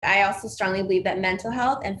I also strongly believe that mental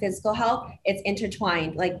health and physical health, it's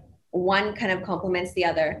intertwined. Like one kind of complements the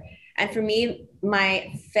other. And for me,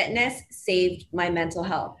 my fitness saved my mental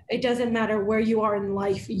health. It doesn't matter where you are in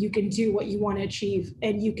life, you can do what you want to achieve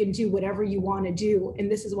and you can do whatever you want to do.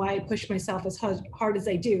 And this is why I push myself as hard as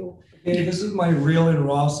I do. Okay, this is my real and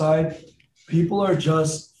raw side. People are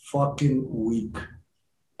just fucking weak.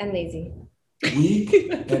 And lazy. Weak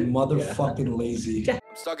and motherfucking lazy. I'm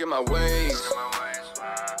stuck in my ways.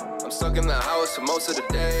 I'm stuck in the house for most of the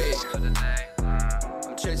day.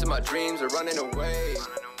 I'm chasing my dreams or running away.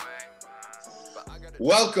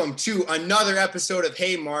 Welcome to another episode of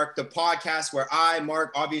Hey Mark, the podcast where I,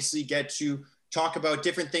 Mark, obviously get to talk about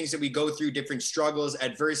different things that we go through, different struggles,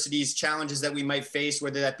 adversities, challenges that we might face,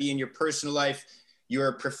 whether that be in your personal life,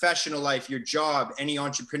 your professional life, your job, any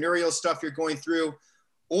entrepreneurial stuff you're going through,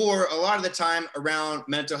 or a lot of the time around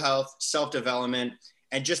mental health, self-development,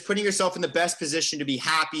 and just putting yourself in the best position to be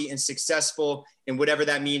happy and successful in whatever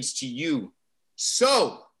that means to you.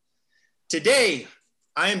 So today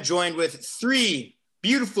I am joined with three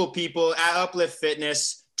beautiful people at Uplift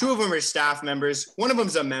Fitness. Two of them are staff members. One of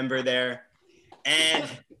them's a member there. And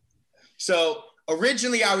so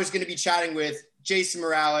originally I was going to be chatting with Jason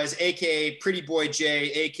Morales, AKA Pretty Boy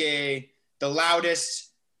J, AKA the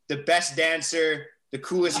loudest, the best dancer, the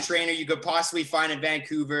coolest trainer you could possibly find in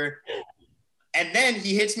Vancouver. And then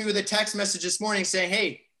he hits me with a text message this morning saying,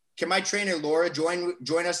 hey, can my trainer Laura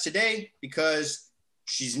join us today? Because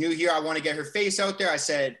she's new here. I want to get her face out there. I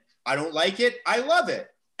said, I don't like it. I love it.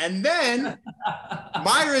 And then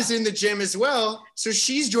Myra's in the gym as well. So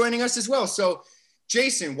she's joining us as well. So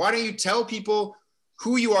Jason, why don't you tell people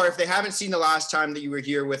who you are if they haven't seen the last time that you were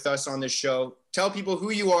here with us on this show? Tell people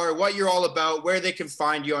who you are, what you're all about, where they can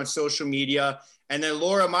find you on social media. And then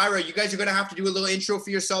Laura, Myra, you guys are going to have to do a little intro for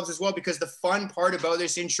yourselves as well, because the fun part about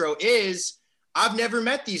this intro is I've never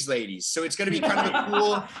met these ladies. So it's going to be kind of a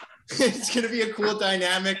cool, it's going to be a cool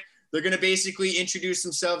dynamic. They're going to basically introduce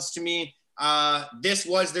themselves to me. This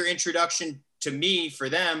was their introduction to me for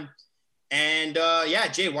them. And yeah,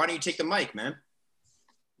 Jay, why don't you take the mic, man?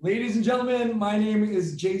 Ladies and gentlemen, my name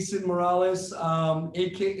is Jason Morales,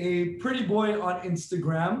 AKA Pretty Boy on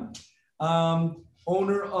Instagram,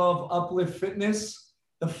 owner of Uplift Fitness,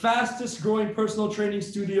 the fastest growing personal training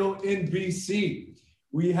studio in BC.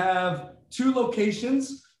 We have 2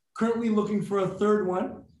 locations, currently looking for a third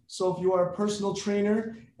one. So if you are a personal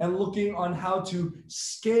trainer and looking on how to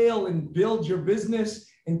scale and build your business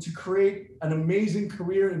and to create an amazing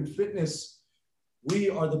career in fitness,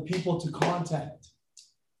 we are the people to contact.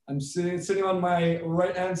 I'm sitting on my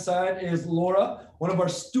right-hand side is Laura, one of our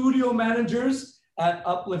studio managers at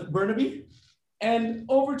Uplift Burnaby. And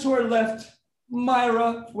over to our left,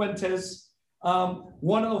 Myra Fuentes,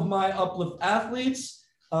 one of my Uplift athletes,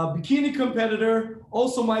 bikini competitor,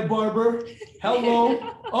 also my barber. Hello.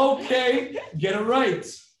 Okay, get it right.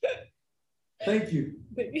 Thank you.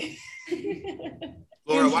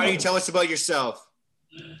 Laura, why don't you tell us about yourself?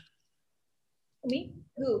 Me?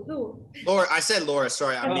 Who? Laura, I said Laura,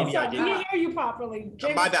 sorry. I didn't hear you properly.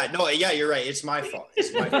 My bad. No, yeah, you're right. It's my fault.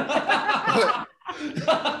 It's my fault.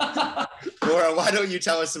 Laura, why don't you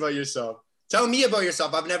tell us about yourself? Tell me about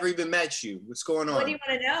yourself. I've never even met you. What's going on? What do you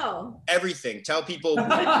want to know? Everything. Tell people.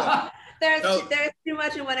 There's too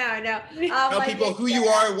much in 1 hour. No. Tell people who you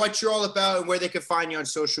are, what you're all about, and where they can find you on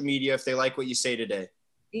social media if they like what you say today.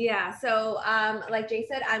 Yeah. So like Jay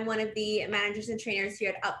said, I'm one of the managers and trainers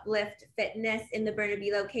here at Uplift Fitness in the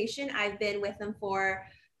Burnaby location. I've been with them for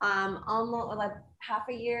almost like half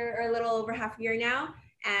a year or a little over half a year now.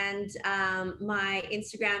 And my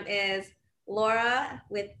Instagram is Laura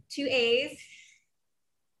with 2 A's.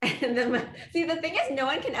 And then see, the thing is, no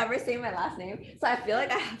one can ever say my last name, so I feel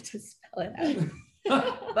like I have to spell it out.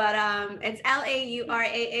 But it's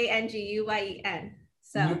LAURAANGUYEN.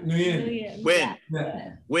 So Nguyen. Win.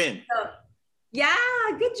 Yeah. Win. So, yeah,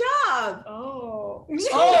 good job. Oh.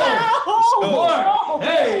 Oh.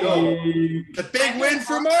 Hey. The big win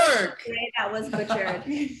for Mark. That was butchered.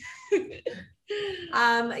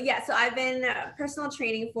 Yeah, so I've been personal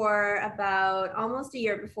training for about almost a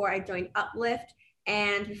year before I joined Uplift.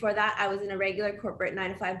 And before that, I was in a regular corporate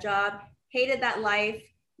 9-to-5 job, hated that life,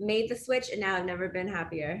 made the switch, and now I've never been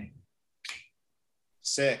happier.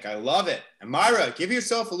 Sick. I love it. And Myra, give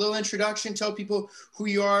yourself a little introduction. Tell people who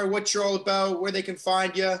you are, what you're all about, where they can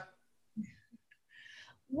find you.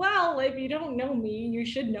 Well, if you don't know me, you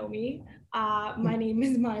should know me. My name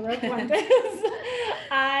is Myra Fuentes.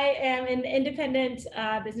 I am an independent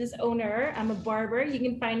business owner. I'm a barber. You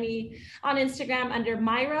can find me on Instagram under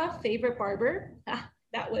Myra Favorite Barber.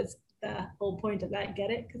 That was the whole point of that. Get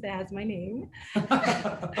it? Because it has my name.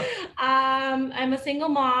 I'm a single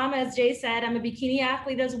mom, as Jay said. I'm a bikini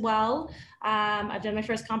athlete as well. I've done my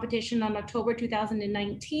first competition on October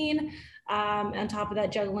 2019. On top of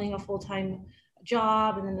that, juggling a full-time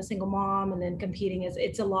job and then a single mom and then competing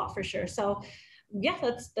it's a lot for sure. So yeah,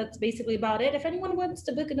 that's basically about it. If anyone wants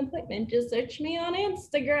to book an appointment, just search me on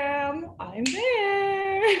Instagram. I'm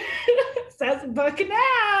there. Says book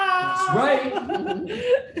now. That's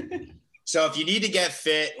right. So if you need to get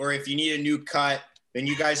fit or if you need a new cut, then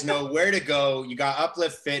you guys know where to go. You got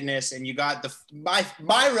Uplift Fitness and you got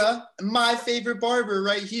Myra, my favorite barber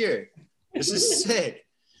right here. This is sick.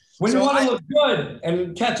 When you want to look good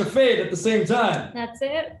and catch a fade at the same time. That's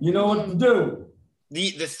it. You know what to do.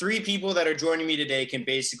 The three people that are joining me today can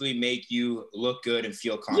basically make you look good and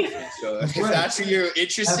feel confident. So if that's what you're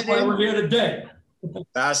interested in. That's why we're here today.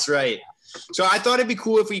 That's right. So I thought it'd be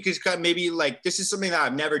cool if we could kind of maybe like, this is something that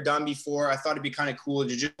I've never done before. I thought it'd be kind of cool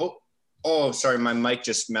to just, oh, sorry, my mic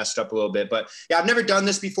just messed up a little bit. But yeah, I've never done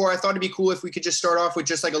this before. I thought it'd be cool if we could just start off with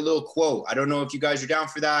just like a little quote. I don't know if you guys are down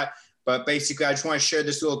for that, but basically I just want to share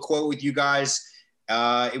this little quote with you guys.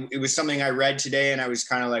 It was something I read today and I was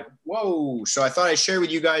kind of like, whoa. So I thought I'd share with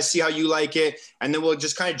you guys, see how you like it. And then we'll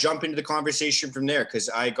just kind of jump into the conversation from there because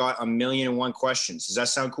I got 1,000,001 questions. Does that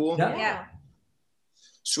sound cool? Yeah.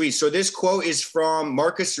 Sweet. So this quote is from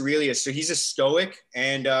Marcus Aurelius. So he's a Stoic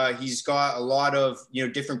and he's got a lot of,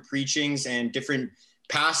 different preachings and different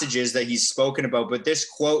passages that he's spoken about. But this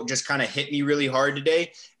quote just kind of hit me really hard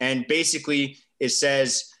today. And basically it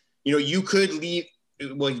says, you could leave.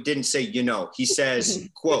 Well, he didn't say, he says,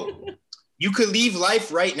 quote, you could leave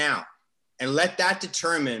life right now and let that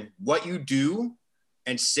determine what you do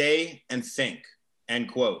and say and think,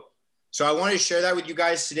 end quote. So I wanted to share that with you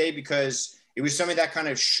guys today because it was something that kind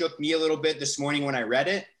of shook me a little bit this morning when I read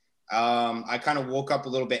it. I kind of woke up a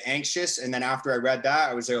little bit anxious. And then after I read that,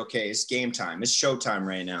 I was like, okay, it's game time. It's showtime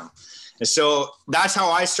right now. And so that's how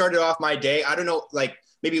I started off my day. I don't know, like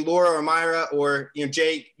maybe Laura or Myra or,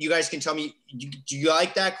 Jay, you guys can tell me, do you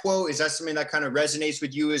like that quote? Is that something that kind of resonates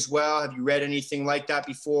with you as well? Have you read anything like that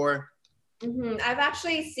before? Mm-hmm. I've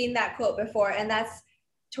actually seen that quote before, and that's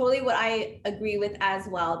totally what I agree with as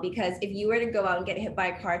well. Because if you were to go out and get hit by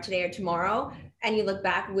a car today or tomorrow, and you look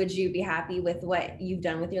back, would you be happy with what you've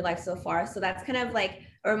done with your life so far? So that's kind of like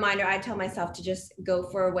a reminder I tell myself to just go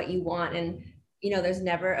for what you want. And, there's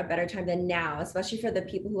never a better time than now, especially for the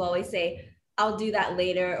people who always say, I'll do that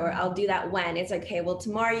later, or I'll do that when. It's like, okay, well,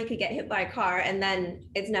 tomorrow you could get hit by a car and then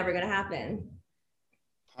it's never going to happen.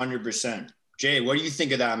 100%. Jay, what do you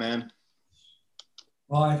think of that, man?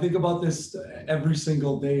 Well, I think about this every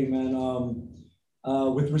single day, man.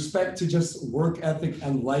 With respect to just work ethic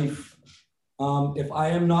and life, if I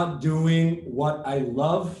am not doing what I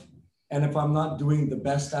love, and if I'm not doing the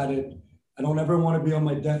best at it, I don't ever want to be on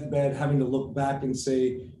my deathbed having to look back and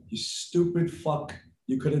say, you stupid fuck,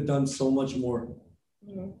 you could have done so much more,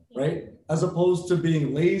 right? As opposed to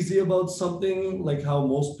being lazy about something like how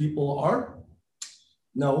most people are.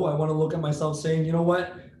 No, I want to look at myself saying, you know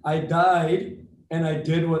what? I died and I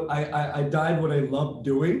did what I died what I loved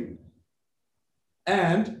doing.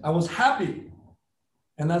 And I was happy.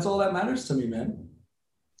 And that's all that matters to me, man.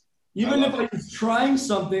 Even if I'm trying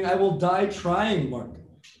something, I will die trying, Mark.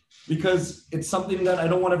 Because it's something that I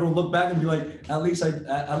don't want to ever look back and be like, at least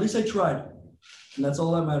I tried. And that's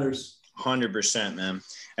all that matters. 100%, man.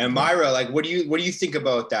 And Myra, like, what do you think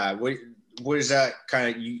about that? What is that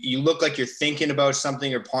kind of, you look like you're thinking about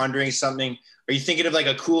something or pondering something. Are you thinking of like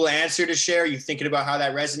a cool answer to share? Are you thinking about how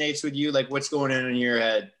that resonates with you? Like what's going on in your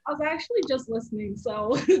head? I was actually just listening.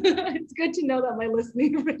 So it's good to know that my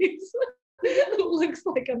listening face looks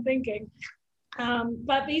like I'm thinking.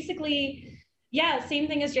 But basically, yeah, same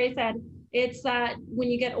thing as Jay said. It's that when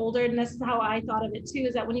you get older, and this is how I thought of it too,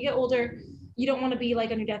 is that when you get older, you don't want to be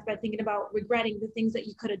like on your deathbed thinking about regretting the things that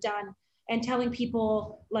you could have done and telling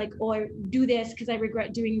people like, oh, I do this because I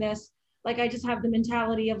regret doing this. Like I just have the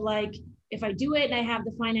mentality of like, if I do it and I have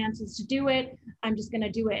the finances to do it, I'm just going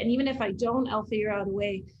to do it. And even if I don't, I'll figure out a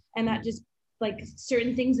way. And that just like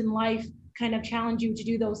certain things in life kind of challenge you to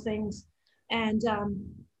do those things. And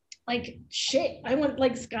like shit, I went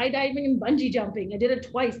like skydiving and bungee jumping. I did it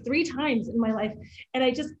 3 times in my life.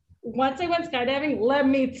 And once I went skydiving, let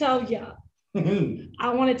me tell you, I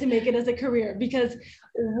wanted to make it as a career because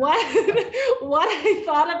what I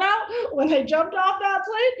thought about when I jumped off that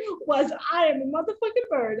plane was I am a motherfucking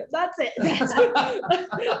bird. That's it.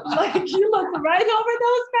 Like you looked right over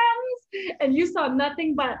those mountains and you saw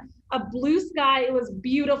nothing but a blue sky. It was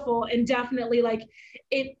beautiful and definitely like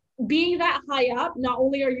it being that high up. Not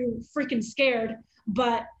only are you freaking scared,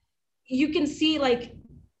 but you can see like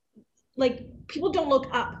like people don't look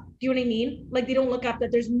up. Do you know what I mean? Like they don't look up,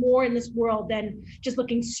 that there's more in this world than just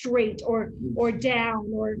looking straight or down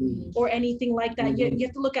or anything like that. You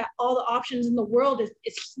have to look at all the options in the world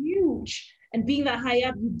is huge. And being that high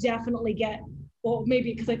up, you definitely get, well,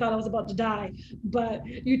 maybe because I thought I was about to die, but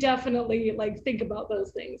you definitely like think about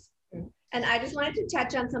those things. And I just wanted to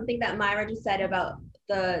touch on something that Myra just said about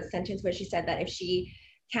the sentence where she said that if she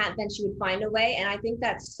can't, then she would find a way. And I think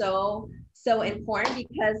that's so important,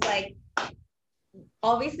 because like,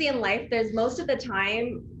 obviously in life, there's most of the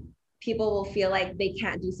time people will feel like they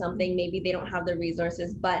can't do something. Maybe they don't have the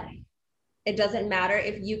resources, but it doesn't matter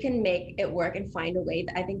if you can make it work and find a way.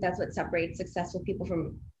 I think that's what separates successful people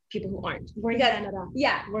from people who aren't. We're in Canada.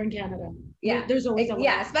 Yeah. We're in Canada. Yeah. There's always a way.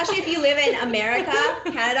 Yeah, especially if you live in America,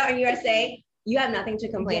 Canada, or USA, you have nothing to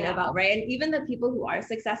complain about, right? And even the people who are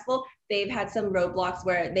successful, they've had some roadblocks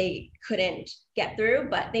where they couldn't get through,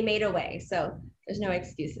 but they made a way. So there's no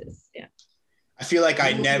excuses. Yeah. I feel like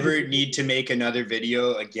I never need to make another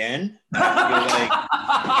video again. I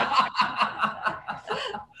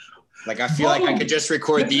feel like I could just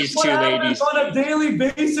record these two ladies on a daily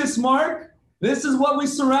basis, Mark. This is what we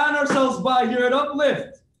surround ourselves by here at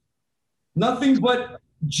Uplift. Nothing but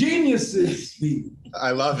geniuses, Steve.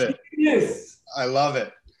 I love it. Yes. I love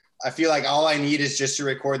it. I feel like all I need is just to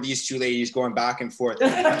record these two ladies going back and forth.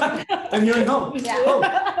 And you're home. Yeah.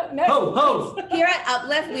 Ho. Here at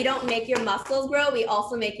Uplift, we don't make your muscles grow. We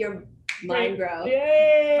also make your mind grow.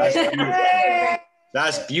 Yay!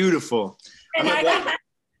 That's beautiful. And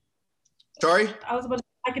Sorry? I was about to,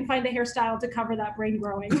 I can find the hairstyle to cover that brain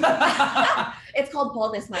growing. It's called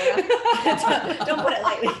baldness, Myra. Don't put it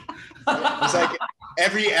lightly. It's like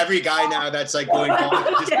every guy now that's like going bald,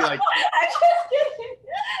 just be like,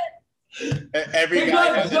 every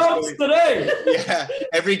guy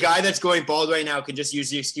every guy that's going bald right now can just use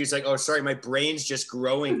the excuse like, oh, sorry, my brain's just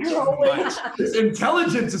growing so much. His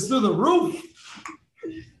intelligence is through the roof.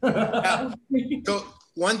 So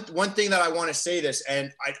one thing that I want to say this,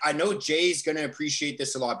 and I know Jay's going to appreciate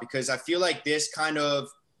this a lot, because I feel like this kind of,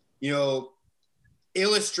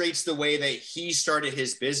 illustrates the way that he started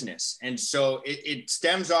his business. And so it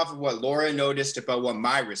stems off of what Laura noticed about what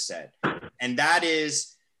Myra said. And that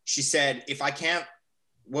is, she said, if I can't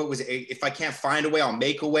find a way, I'll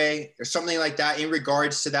make a way, or something like that in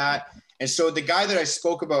regards to that. And so the guy that I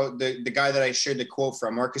spoke about, the guy that I shared the quote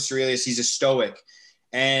from, Marcus Aurelius, he's a Stoic.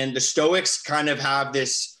 And the Stoics kind of have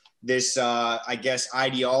this I guess,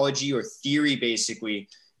 ideology or theory, basically,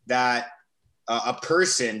 that a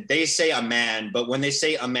person, they say a man, but when they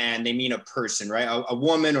say a man, they mean a person, right? A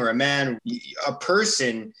woman or a man. A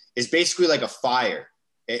person is basically like a fire.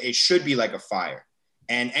 It should be like a fire.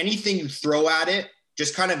 And anything you throw at it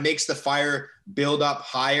just kind of makes the fire build up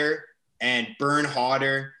higher and burn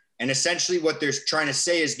hotter. And essentially what they're trying to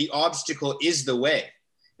say is the obstacle is the way.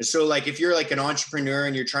 And so like, if you're like an entrepreneur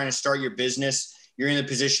and you're trying to start your business, you're in a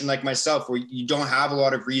position like myself where you don't have a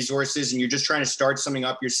lot of resources and you're just trying to start something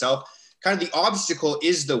up yourself, kind of the obstacle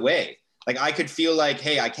is the way. Like I could feel like,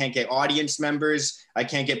 hey, I can't get audience members. I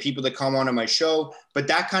can't get people to come on my show, but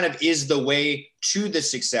that kind of is the way to the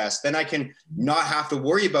success. Then I can not have to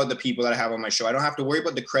worry about the people that I have on my show. I don't have to worry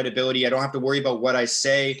about the credibility. I don't have to worry about what I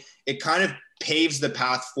say. It kind of paves the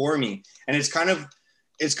path for me. And it's kind of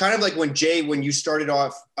like when Jay, when you started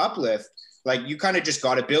off Uplift, like you kind of just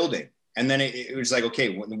got a building. And then it was like,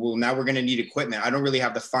 okay, well, now we're going to need equipment. I don't really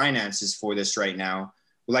have the finances for this right now.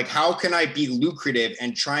 Like, how can I be lucrative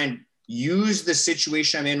and try and use the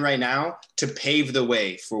situation I'm in right now to pave the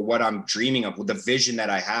way for what I'm dreaming of, with the vision that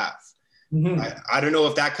I have? Mm-hmm. I don't know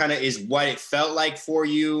if that kind of is what it felt like for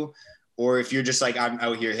you, or if you're just like, I'm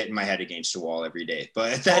out here hitting my head against the wall every day.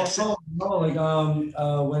 But that's when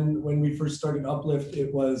we first started Uplift,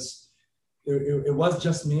 it was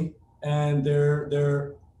just me, and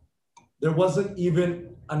there wasn't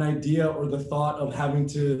even an idea or the thought of having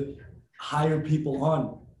to hire people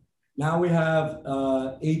on. Now we have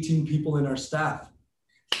 18 people in our staff,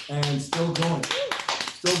 and still growing.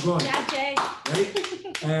 Yeah, Jay.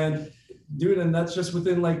 Right? And dude, and that's just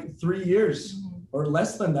within like 3 years or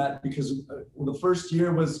less than that, because the first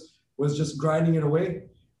year was just grinding it away.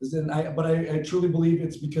 But I truly believe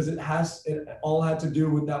it's because it all had to do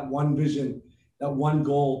with that one vision, that one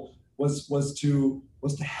goal was to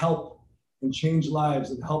help and change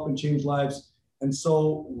lives and help and change lives. And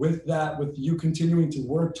so with that, with you continuing to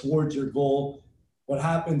work towards your goal, what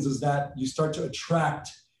happens is that you start to attract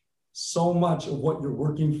so much of what you're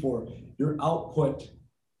working for. Your output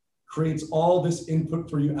creates all this input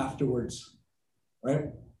for you afterwards, right?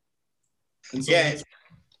 And so yeah.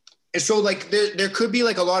 And so like there could be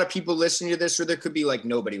like a lot of people listening to this, or there could be like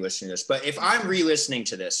nobody listening to this. But if I'm re-listening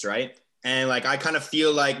to this, right? And like, I kind of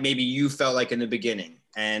feel like maybe you felt like in the beginning,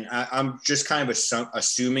 and I'm just kind of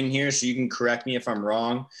assuming here, so you can correct me if I'm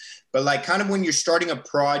wrong, but like kind of when you're starting a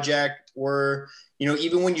project, or, you know,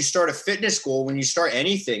 even when you start a fitness goal, when you start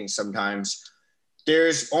anything, sometimes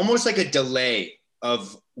there's almost like a delay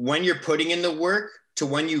of when you're putting in the work to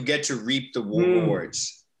when you get to reap the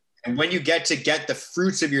rewards. And when you get the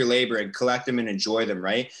fruits of your labor and collect them and enjoy them,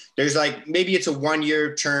 right? There's like, maybe it's a 1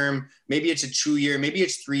 year term, maybe it's a 2 year, maybe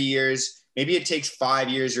it's 3 years, maybe it takes 5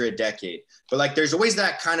 years or a decade. But like, there's always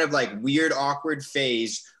that kind of like weird, awkward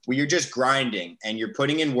phase where you're just grinding and you're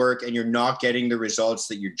putting in work and you're not getting the results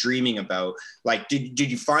that you're dreaming about. Like, did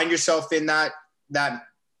you find yourself in that,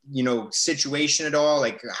 you know, situation at all?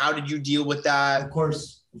 Like, how did you deal with that? Of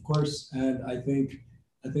course. And I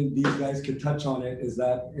think these guys could touch on it, is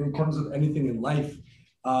that it comes with anything in life.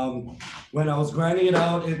 When I was grinding it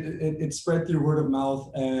out, it spread through word of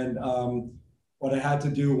mouth. And what I had to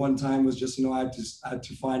do one time was just, you know, I had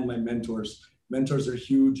to find my mentors. Mentors are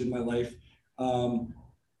huge in my life.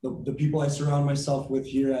 The people I surround myself with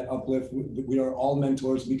here at Uplift, we are all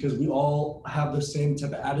mentors, because we all have the same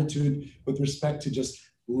type of attitude with respect to just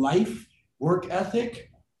life, work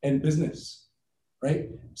ethic, and business. Right?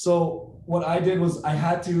 So what I did was I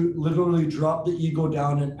had to literally drop the ego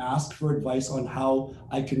down and ask for advice on how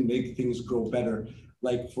I can make things grow better.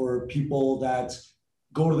 Like, for people that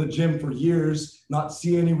go to the gym for years, not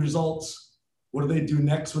see any results, what do they do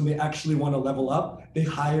next when they actually want to level up? They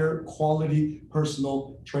hire quality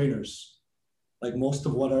personal trainers. Like most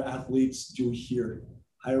of what our athletes do here,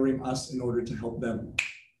 hiring us in order to help them.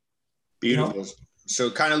 Beautiful. You know? So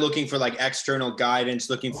kind of looking for like external guidance,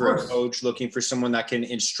 looking for a coach, looking for someone that can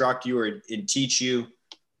instruct you or teach you.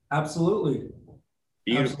 Absolutely.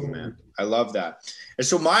 Beautiful, man. I love that. And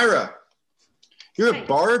so Myra, you're a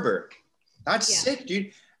barber. That's sick,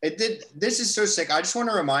 dude. This is so sick. I just want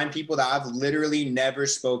to remind people that I've literally never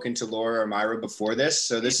spoken to Laura or Myra before this.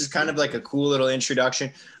 So this is kind of like a cool little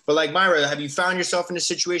introduction. But like, Myra, have you found yourself in a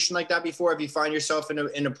situation like that before? Have you found yourself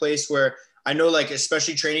in a place where, I know, like,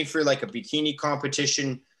 especially training for like a bikini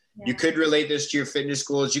competition, you could relate this to your fitness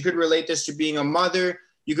goals. You could relate this to being a mother.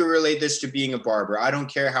 You could relate this to being a barber. I don't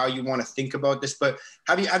care how you want to think about this, but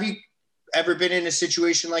have you ever been in a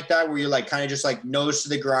situation like that where you're like kind of just like nose to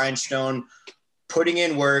the grindstone, putting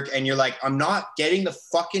in work, and you're like, I'm not getting the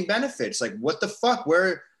fucking benefits. Like, what the fuck?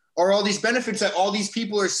 Where are all these benefits that all these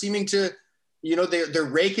people are seeming to, you know, they're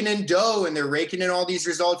raking in dough and they're raking in all these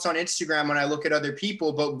results on Instagram when I look at other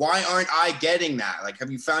people, but why aren't I getting that? Like,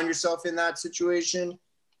 have you found yourself in that situation?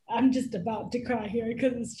 I'm just about to cry here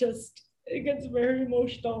because it gets very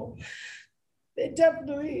emotional. It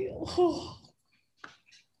definitely,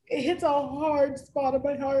 it hits a hard spot in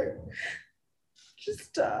my heart.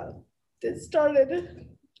 Just, it started,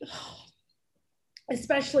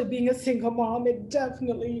 especially being a single mom, it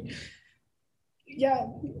definitely,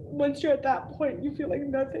 once you're at that point, you feel like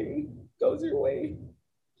nothing goes your way.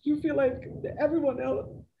 You feel like everyone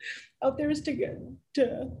out there is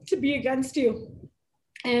to be against you.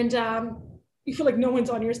 And you feel like no one's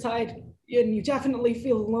on your side, and you definitely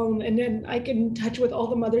feel alone. And then I get in touch with all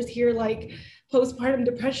the mothers here, like postpartum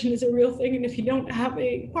depression is a real thing. And if you don't have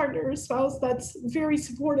a partner or spouse that's very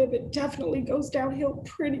supportive, it definitely goes downhill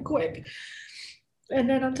pretty quick. And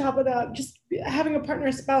then on top of that, just having a partner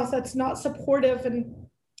or spouse that's not supportive and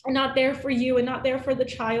not there for you and not there for the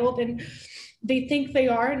child. And they think they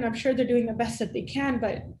are, and I'm sure they're doing the best that they can,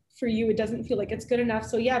 but for you, it doesn't feel like it's good enough.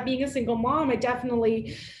 So yeah, being a single mom, I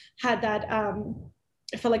definitely had that,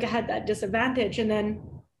 I felt like I had that disadvantage. And then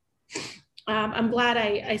I'm glad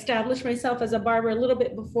I established myself as a barber a little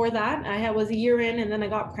bit before that. I was a year in, and then I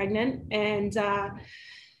got pregnant. And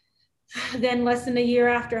then less than a year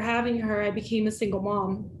after having her, I became a single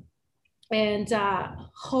mom. And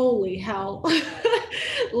holy hell,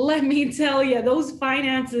 let me tell you, those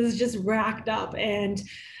finances just racked up. And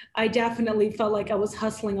I definitely felt like I was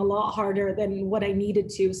hustling a lot harder than what I needed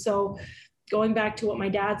to. So going back to what my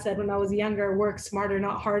dad said when I was younger, work smarter,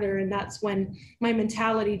 not harder. And that's when my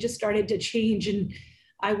mentality just started to change. And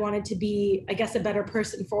I wanted to be, I guess, a better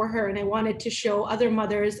person for her. And I wanted to show other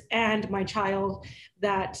mothers and my child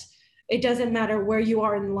that it doesn't matter where you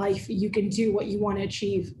are in life, you can do what you want to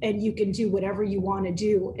achieve, and you can do whatever you want to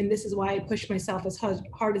do. And this is why I push myself as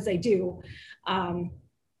hard as I do.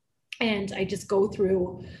 And I just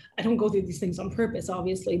I don't go through these things on purpose,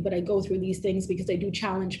 obviously, but I go through these things because I do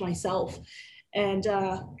challenge myself. And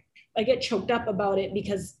I get choked up about it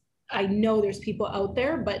because I know there's people out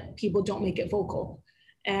there, but people don't make it vocal.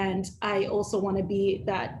 And I also want to be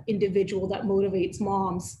that individual that motivates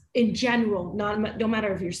moms in general, no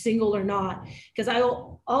matter if you're single or not, because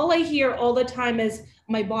all I hear all the time is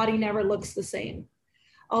my body never looks the same.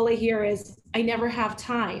 All I hear is, I never have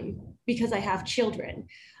time because I have children.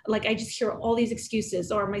 Like, I just hear all these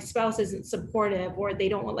excuses, or my spouse isn't supportive, or they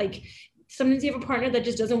don't like, sometimes you have a partner that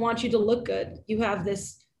just doesn't want you to look good. You have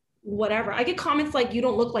this, whatever. I get comments like, you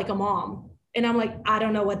don't look like a mom. And I'm like, I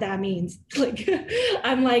don't know what that means. Like,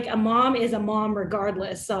 I'm like, a mom is a mom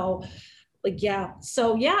regardless. So like, yeah.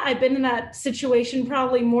 So yeah, I've been in that situation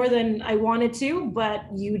probably more than I wanted to, but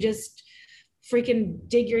you just freaking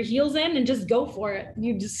dig your heels in and just go for it.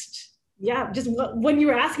 You just, yeah, just when you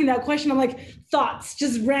were asking that question, I'm like, thoughts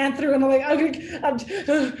just ran through and I'm like, okay, I'm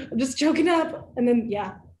just choking up. And then,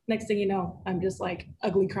 yeah, next thing you know, I'm just like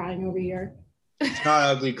ugly crying over here. It's not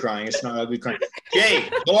ugly crying. It's not ugly crying. Jay,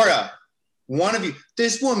 Laura, one of you,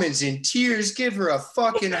 this woman's in tears. Give her a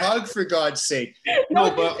fucking hug, for God's sake.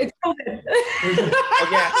 No, but it's COVID. oh,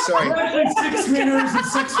 yeah, sorry. We're actually 6 meters and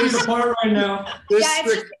 6 feet apart right now. This Yeah,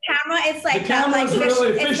 it's just the camera. It's like The that, like camera's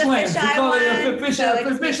really it's fish the lens. fish We eye call it a one, fish- so it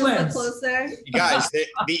just fish makes it look lens. closer. guys,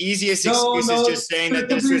 the easiest No, excuse is just saying that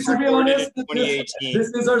this was to be recorded honest, in 2018. This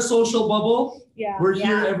is our social bubble. Yeah. We're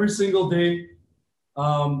here Yeah. every single day.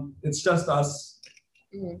 It's just us.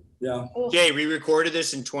 Mhm. Yeah. Jay, we recorded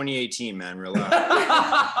this in 2018, man. Relax.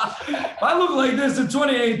 I look like this in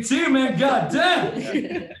 2018, man. God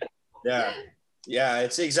damn. Yeah,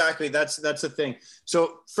 it's exactly, that's the thing.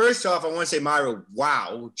 So first off, I want to say, Myra,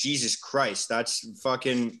 wow, Jesus Christ, that's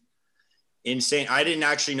fucking insane. I didn't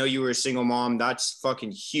actually know you were a single mom. That's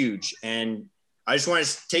fucking huge. And I just want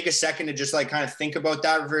to take a second to just like kind of think about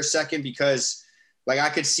that for a second, because like I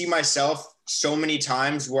could see myself so many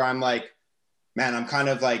times where I'm like, man, I'm kind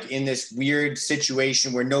of like in this weird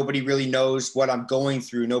situation where nobody really knows what I'm going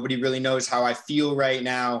through. Nobody really knows how I feel right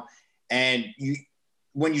now. And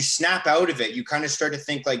when you snap out of it, you kind of start to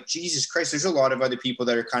think like, Jesus Christ, there's a lot of other people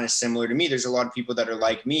that are kind of similar to me. There's a lot of people that are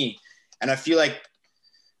like me. And I feel like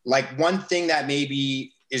one thing that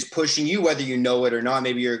maybe is pushing you, whether you know it or not,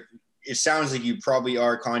 maybe it sounds like you probably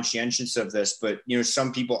are conscientious of this, but you know,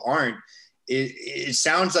 some people aren't. It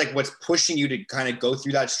sounds like what's pushing you to kind of go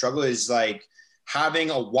through that struggle is like having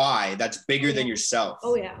a why that's bigger than yourself.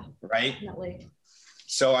 Oh yeah. Right. Definitely.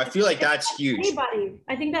 So I feel like that's huge. Anybody.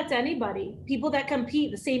 I think that's anybody. People that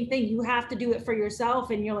compete, the same thing. You have to do it for yourself.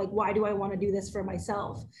 And you're like, why do I want to do this for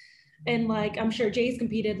myself? And like, I'm sure Jay's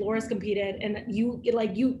competed, Laura's competed. And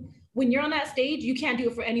when you're on that stage, you can't do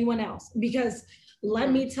it for anyone else, because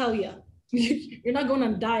let me tell you, you're not going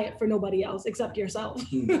on a diet for nobody else except yourself.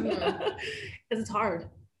 Because it's hard.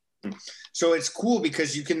 So it's cool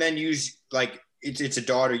because you can then use like, it's a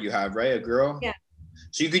daughter you have, right? A girl? Yeah.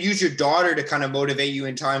 So you could use your daughter to kind of motivate you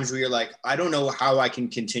in times where you're like, I don't know how I can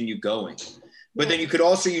continue going. But then you could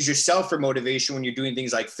also use yourself for motivation when you're doing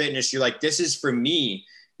things like fitness. You're like, this is for me.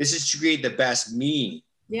 This is to create the best me.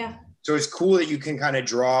 Yeah. So it's cool that you can kind of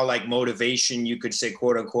draw like motivation. You could say,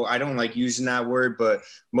 quote unquote, I don't like using that word, but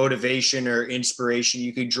motivation or inspiration,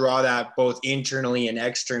 you could draw that both internally and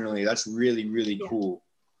externally. That's really, really cool.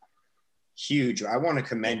 Huge. I want to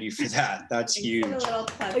commend you for that. That's huge. A little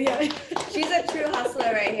plug. Oh, yeah. She's a true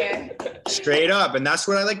hustler right here. Straight up. And that's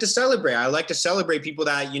what I like to celebrate. I like to celebrate people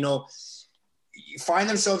that, you know, find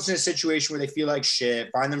themselves in a situation where they feel like shit,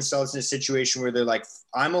 find themselves in a situation where they're like,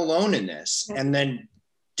 I'm alone in this. And then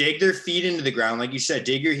dig their feet into the ground. Like you said,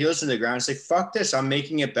 dig your heels into the ground and say, fuck this. I'm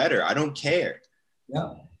making it better. I don't care.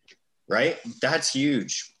 Yeah. Right? That's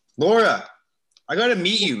huge. Laura, I got to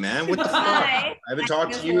meet you, man. What the fuck? Hi. I haven't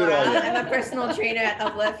talked to you at all yet. I'm a personal trainer at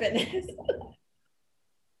Uplift Fitness.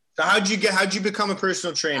 So how'd you become a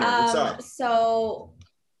personal trainer? What's up? So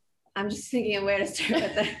I'm just thinking of where to start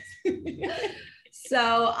with this.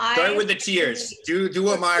 So Start with the tears. Do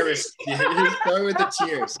what Myra's. Start with the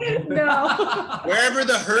tears. No. Wherever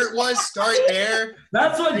the hurt was, start there.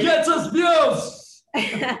 That's what gets us views.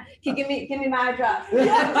 give me my address.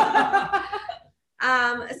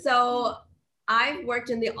 So I've worked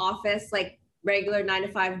in the office, like regular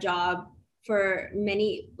 9-to-5 job for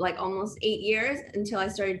many, like almost 8 years until I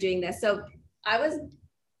started doing this. So I was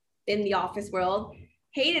in the office world,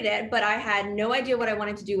 hated it, but I had no idea what I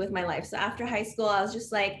wanted to do with my life. So after high school, I was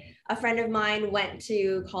just like, a friend of mine went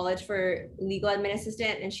to college for legal admin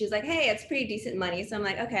assistant and she was like, hey, it's pretty decent money. So I'm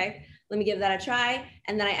like, okay, let me give that a try.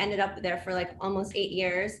 And then I ended up there for like almost 8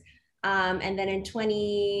 years. And then in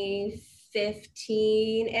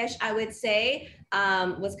 2015-ish, I would say,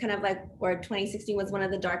 was kind of like, or 2016 was one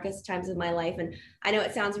of the darkest times of my life. And I know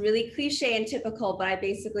it sounds really cliche and typical, but I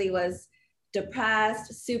basically was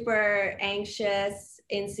depressed, super anxious,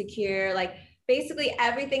 insecure, like basically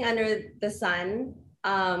everything under the sun.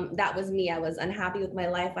 That was me. I was unhappy with my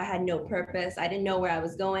life. I had no purpose. I didn't know where I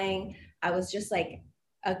was going. I was just like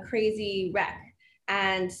a crazy wreck.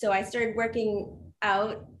 And so I started working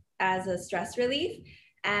out as a stress relief.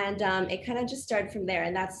 And it kind of just started from there.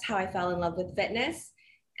 And that's how I fell in love with fitness.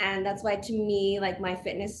 And that's why, to me, like my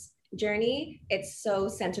fitness journey, it's so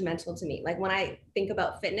sentimental to me. Like when I think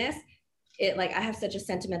about fitness, it like I have such a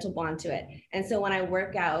sentimental bond to it. And so when I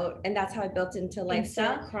work out, and that's how I built into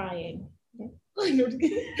lifestyle. Crying.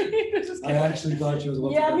 I actually thought she was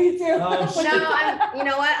about to. Me too. You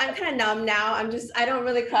know what? I'm kind of numb now. I don't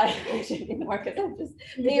really cry anymore because I'm just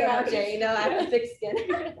being around Jay, you know, I have thick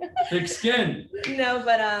skin. Thick skin. No,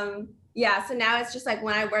 but yeah, so now it's just like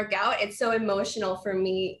when I work out, it's so emotional for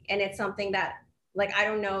me. And it's something that like, I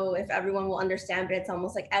don't know if everyone will understand, but it's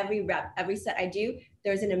almost like every rep, every set I do,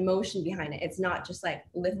 there's an emotion behind it. It's not just like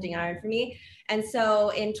lifting iron for me. And so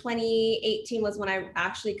in 2018 was when I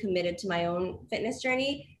actually committed to my own fitness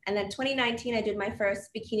journey. And then 2019, I did my first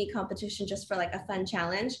bikini competition just for like a fun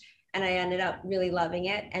challenge. And I ended up really loving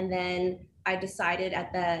it. And then I decided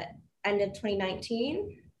at the end of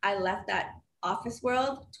 2019, I left that office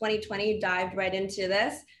world. 2020 dived right into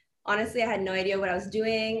this. Honestly, I had no idea what I was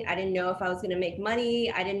doing. I didn't know if I was going to make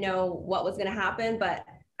money. I didn't know what was going to happen, but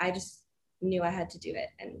I just knew I had to do it.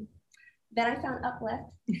 And then I found Uplift.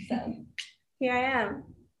 So here I am.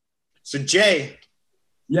 So Jay.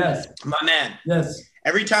 Yes. My man. Yes.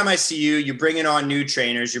 Every time I see you, you're bringing on new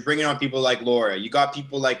trainers. You're bringing on people like Laura. You got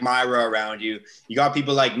people like Myra around you. You got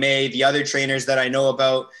people like May, the other trainers that I know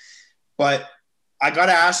about. But I got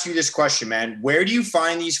to ask you this question, man. Where do you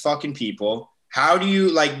find these fucking people? How do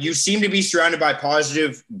you, like, you seem to be surrounded by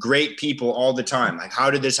positive, great people all the time. Like, how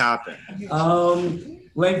did this happen?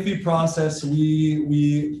 Lengthy process.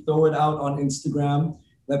 We throw it out on Instagram,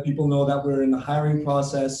 let people know that we're in the hiring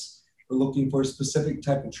process. We're looking for a specific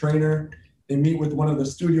type of trainer. They meet with one of the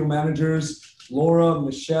studio managers, Laura,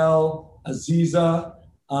 Michelle, Aziza,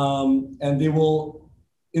 and they will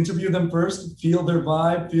interview them first, feel their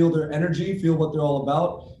vibe, feel their energy, feel what they're all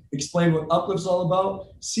about, explain what Uplift's all about,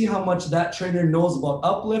 see how much that trainer knows about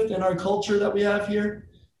Uplift and our culture that we have here.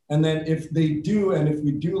 And then if they do, and if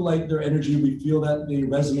we do like their energy, we feel that they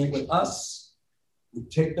resonate with us, we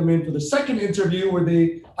take them in for the second interview where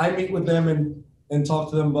I meet with them and talk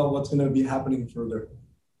to them about what's going to be happening further.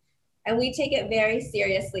 And we take it very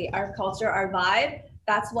seriously, our culture, our vibe.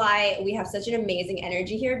 That's why we have such an amazing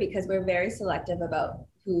energy here, because we're very selective about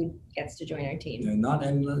who gets to join our team. Yeah,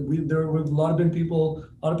 there were a lot of people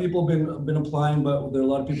been applying, but there are a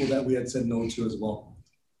lot of people that we had said no to as well,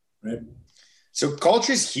 right? So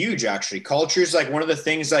culture is huge, actually. Culture is like one of the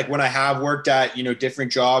things, like when I have worked at, you know,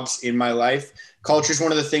 different jobs in my life, culture is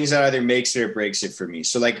one of the things that either makes it or breaks it for me.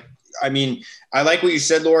 So like, I mean, I like what you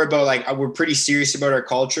said, Laura, about like, we're pretty serious about our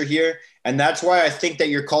culture here. And that's why I think that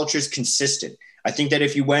your culture is consistent. I think that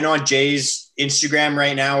if you went on Jay's Instagram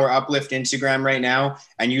right now or Uplift Instagram right now,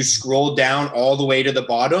 and you scroll down all the way to the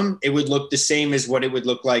bottom, it would look the same as what it would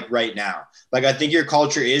look like right now. Like, I think your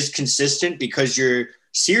culture is consistent because you're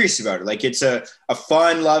serious about it. Like, it's a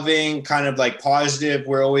fun, loving, kind of like positive.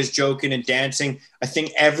 We're always joking and dancing. I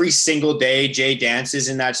think every single day Jay dances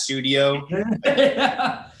in that studio.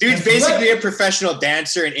 Dude's basically a professional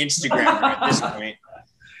dancer and Instagrammer at this point.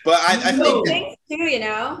 But I think thanks too, you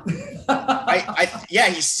know. Yeah,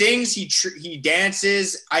 he sings, he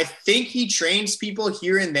dances. I think he trains people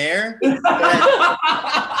here and there.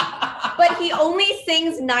 But he only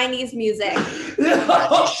sings 90s music.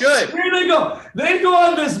 He should. Here they go. They go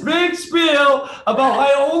on this big spiel about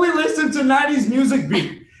I only listen to 90s music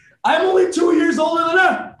beat. I'm only 2 years older than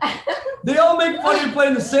them. They all make fun of me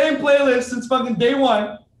playing the same playlist since fucking day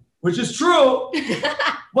one, which is true.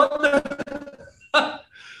 But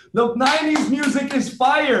the 90s music is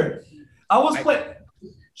fire.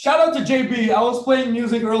 Shout out to JB. I was playing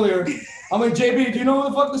music earlier. I'm like, JB, do you know who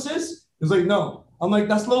the fuck this is? He's like, no. I'm like,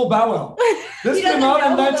 that's Lil Bow Wow. This came out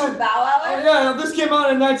in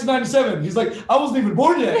 1997. He's like, I wasn't even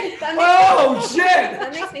born yet. Shit.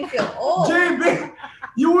 That makes me feel old. JB,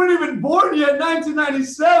 you weren't even born yet,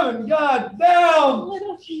 1997. God damn.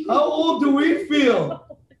 How old do we feel?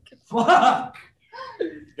 Fuck.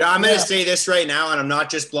 Yeah, I'm going to say this right now, and I'm not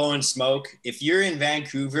just blowing smoke. If you're in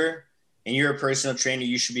Vancouver and you're a personal trainer,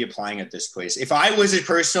 you should be applying at this place. If I was a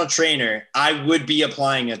personal trainer, I would be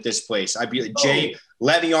applying at this place. I'd be like, Jay,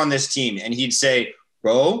 let me on this team. And he'd say,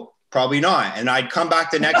 bro, probably not. And I'd come back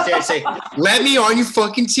the next day and say, let me on your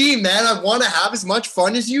fucking team, man. I want to have as much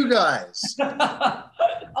fun as you guys.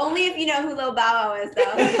 Only if you know who Lil Bow Wow is, though.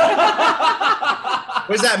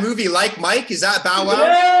 What's that movie, Like Mike? Is that Bow Wow?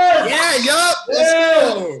 Yes! Yeah, yup. Let's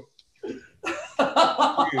go.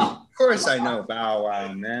 Dude, of course I know Bow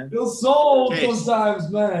Wow, man. Feel so old sometimes,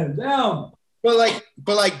 man. Damn. But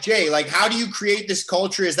like Jay, like how do you create this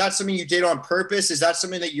culture? Is that something you did on purpose? Is that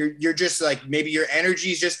something that you're just like, maybe your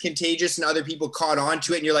energy is just contagious and other people caught on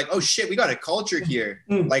to it and you're like, oh shit, we got a culture here.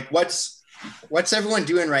 Like what's everyone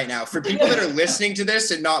doing right now? For people that are listening to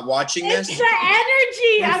this and not watching this, it's the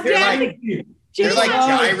energy. They're like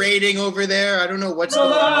gyrating over there. I don't know what's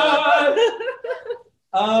going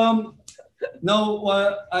on. No,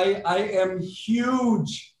 I am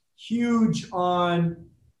huge on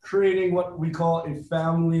creating what we call a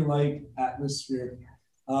family-like atmosphere.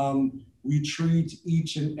 We treat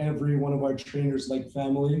each and every one of our trainers like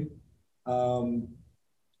family.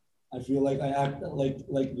 I feel like I act like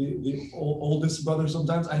the oldest brother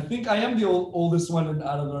sometimes. I think I am the oldest one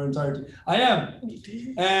out of our entire team. I am.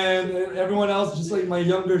 And everyone else, just like my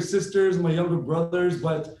younger sisters, my younger brothers.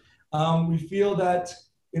 But we feel that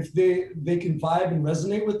if they can vibe and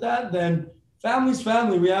resonate with that, then family's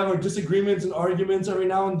family. We have our disagreements and arguments every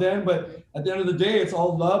now and then, but at the end of the day, it's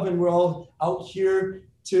all love, and we're all out here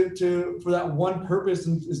for that one purpose,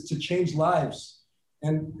 and is to change lives.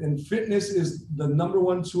 And fitness is the number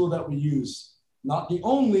one tool that we use. Not the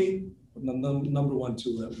only, but the number one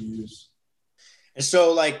tool that we use. And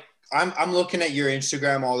so like, I'm looking at your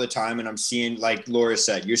Instagram all the time, and I'm seeing, like Laura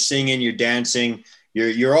said, you're singing, you're dancing,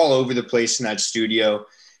 you're all over the place in that studio.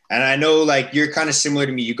 And I know like you're kind of similar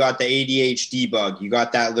to me. You got the ADHD bug. You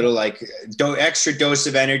got that little like extra dose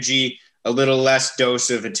of energy, a little less dose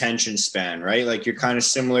of attention span, right? Like you're kind of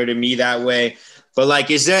similar to me that way. But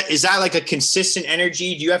like, is that like a consistent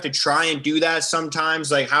energy? Do you have to try and do that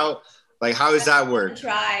sometimes? Like how does that work?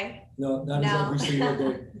 Try. No, that is every single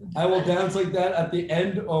day. I will dance like that at the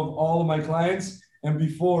end of all of my clients and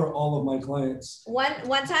before all of my clients. One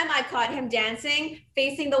time I caught him dancing,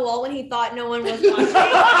 facing the wall when he thought no one was watching.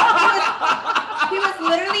 he was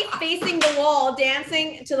literally facing the wall,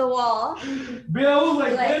 dancing to the wall. Bill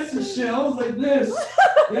was like this and shit. I was like this.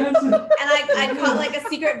 Dancing. And I caught like a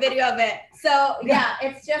secret video of it. So yeah,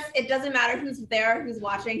 it doesn't matter who's there, who's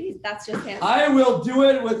watching. That's just him. I will do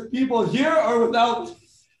it with people here or without.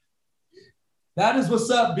 That is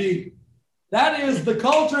what's up, B. That is the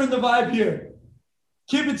culture and the vibe here.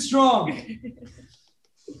 Keep it strong.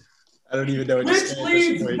 I don't even know what Which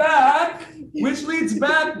leads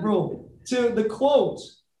back, bro, to the quote.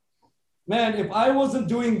 Man, if I wasn't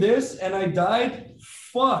doing this and I died,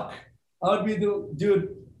 fuck. I would be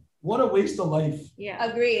dude, what a waste of life. Yeah,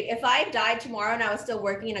 agreed. If I died tomorrow and I was still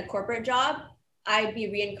working in a corporate job, I'd be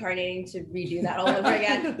reincarnating to redo that all over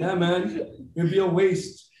again. Yeah, man. It'd be a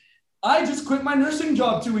waste. I just quit my nursing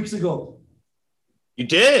job 2 weeks ago. You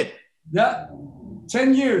did? Yeah.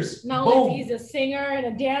 10 years. Now Boom. he's a singer and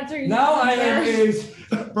a dancer. Now I am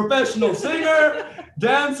a professional singer,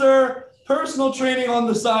 dancer, personal training on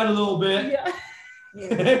the side a little bit.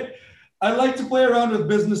 Yeah. I like to play around with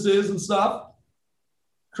businesses and stuff,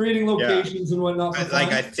 creating locations and whatnot.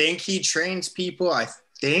 I think he trains people. I'm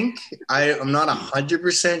not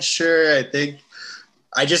 100% sure.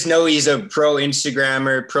 I just know he's a pro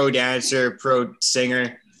Instagrammer, pro dancer, pro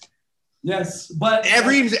singer. Yes, but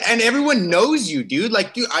everyone knows you, dude.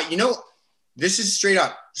 Like, dude, this is straight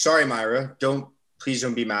up. Sorry, Myra. Please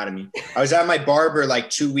don't be mad at me. I was at my barber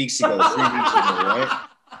like 2 weeks ago, 3 weeks ago, right?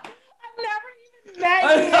 I've never even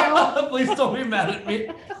met you. Please don't be mad at me.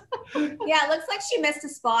 Yeah, it looks like she missed a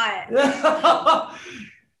spot.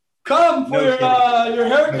 Come for your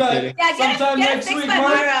haircut. Yeah, sometime next week,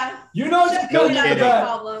 Myra. You know she's cutting in the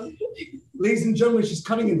back. Ladies and gentlemen, she's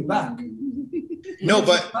cutting in the back. No,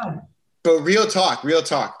 but real talk.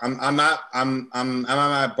 I'm at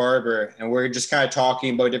my barber, and we're just kind of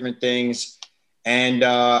talking about different things. And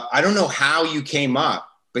I don't know how you came up,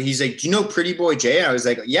 but he's like, "Do you know Pretty Boy Jay?" And I was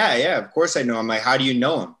like, "Yeah, of course I know." I'm like, "How do you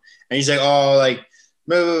know him?" And he's like, "Oh, like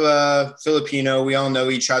blah, blah, blah, Filipino. We all know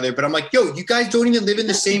each other." But I'm like, "Yo, you guys don't even live in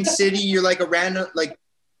the same city. You're like a random like."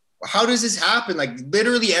 How does this happen? Like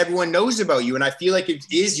literally everyone knows about you. And I feel like it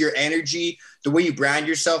is your energy, the way you brand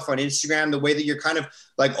yourself on Instagram, the way that you're kind of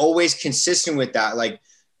like always consistent with that. Like,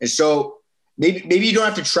 and so maybe you don't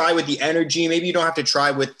have to try with the energy. Maybe you don't have to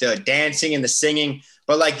try with the dancing and the singing,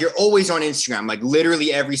 but like you're always on Instagram, like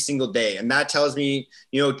literally every single day. And that tells me,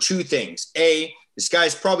 two things. A, this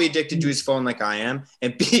guy's probably addicted to his phone like I am.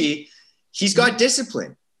 And B, he's got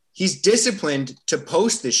discipline. He's disciplined to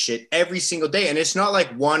post this shit every single day. And it's not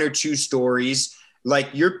like 1 or 2 stories. Like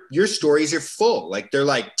your stories are full. Like they're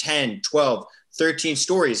like 10, 12, 13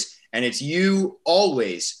 stories. And it's you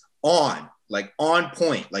always on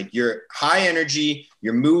point. Like you're high energy,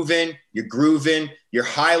 you're moving, you're grooving, you're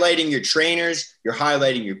highlighting your trainers, you're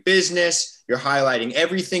highlighting your business, you're highlighting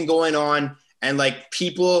everything going on. And like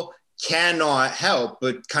people cannot help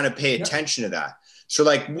but kind of pay attention to that. So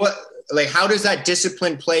like like, how does that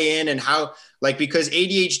discipline play in, and how, like, because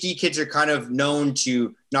ADHD kids are kind of known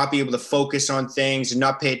to not be able to focus on things and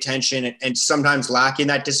not pay attention and sometimes lacking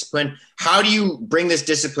that discipline. How do you bring this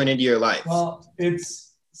discipline into your life? Well,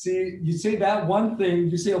 see, you say that one thing,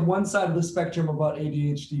 you say on one side of the spectrum about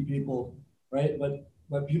ADHD people, right?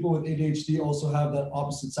 But people with ADHD also have that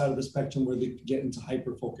opposite side of the spectrum where they get into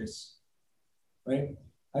hyperfocus, right?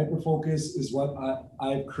 Hyperfocus is what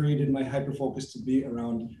I've created my hyperfocus to be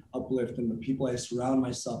around Uplift and the people I surround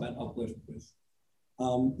myself at Uplift with.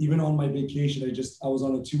 Even on my vacation, I was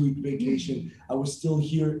on a 2-week vacation. I was still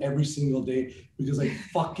here every single day because I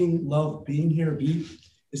fucking love being here, B.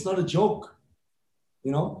 It's not a joke,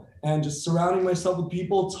 you know? And just surrounding myself with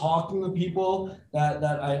people, talking to people that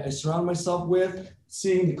I surround myself with,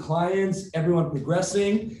 seeing the clients, everyone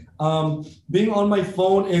progressing. Being on my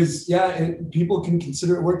phone is, people can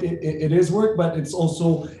consider it work. It is work, but it's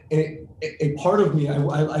also a part of me. I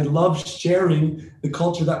love sharing the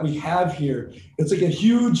culture that we have here. It's like a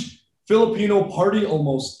huge Filipino party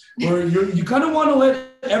almost, where you kind of want to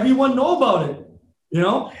let everyone know about it. You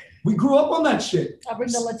know, we grew up on that shit. I'll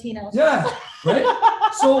bring the Latinos. Yeah, right?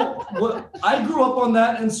 So I grew up on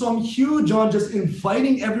that, and so I'm huge on just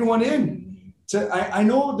inviting everyone in. I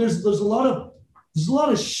know there's a lot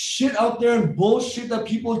of shit out there and bullshit that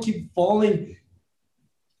people keep falling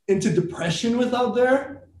into depression with out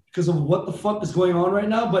there because of what the fuck is going on right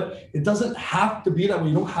now. But it doesn't have to be that way.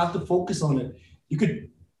 You don't have to focus on it. You could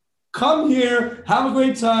come here, have a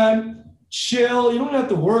great time, chill. You don't have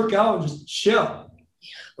to work out, just chill,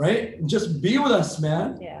 right? And just be with us,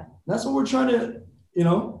 man. Yeah. That's what we're trying to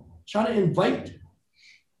invite.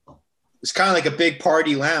 It's kind of like a big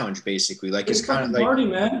party lounge, basically. Like, it's kind of like party,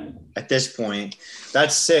 man. At this point.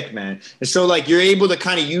 That's sick, man. And so, like, you're able to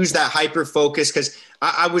kind of use that hyper focus, because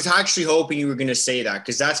I was actually hoping you were going to say that,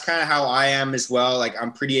 because that's kind of how I am as well. Like,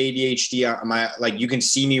 I'm pretty ADHD. Like, you can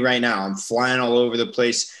see me right now. I'm flying all over the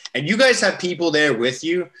place. And you guys have people there with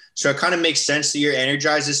you. So it kind of makes sense that you're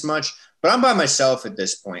energized this much. But I'm by myself at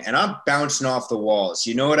this point, and I'm bouncing off the walls.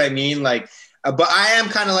 You know what I mean? Like, but I am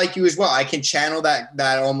kind of like you as well. I can channel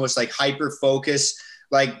that almost like hyper focus.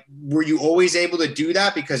 Like, were you always able to do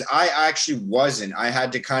that? Because I actually wasn't. I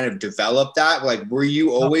had to kind of develop that. Like, were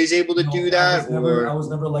you always able to do that? I was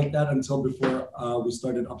never like that until before we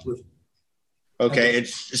started Uplift. Okay.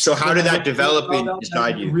 So how did that develop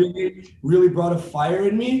inside you? Really, really brought a fire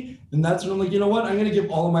in me. And that's when I'm like, you know what? I'm going to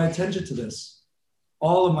give all of my attention to this.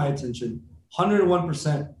 All of my attention.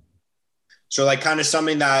 101%. So, like, kind of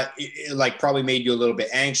something that like probably made you a little bit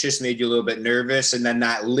anxious, made you a little bit nervous, and then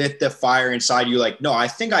that lit the fire inside you. Like, no, I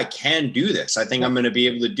think I can do this. I think I'm going to be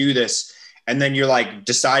able to do this. And then you're like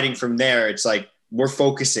deciding from there. It's like, we're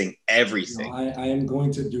focusing everything. I am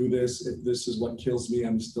going to do this. If this is what kills me,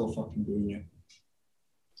 I'm still fucking doing it.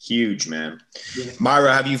 Huge, man. Yeah.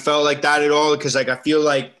 Myra, have you felt like that at all? Because, like, I feel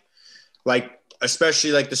like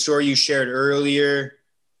especially like the story you shared earlier,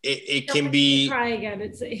 it can be. Try again.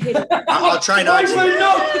 I'll try not to.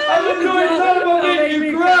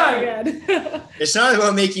 It's not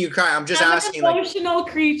about making you cry. I'm just asking. I'm an emotional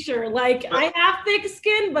creature. Like, I have thick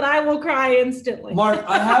skin, but I will cry instantly. Mark,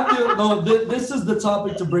 I have to. No, this is the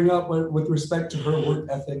topic to bring up with respect to her work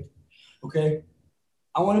ethic. Okay,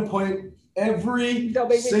 I want to point every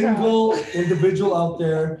single individual out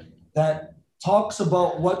there that talks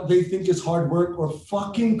about what they think is hard work or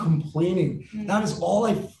fucking complaining. That is all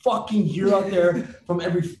I fucking hear out there from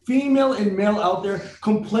every female and male out there,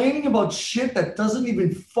 complaining about shit that doesn't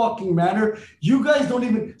even fucking matter.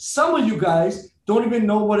 Some of you guys don't even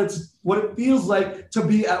know what it feels like to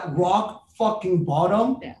be at rock fucking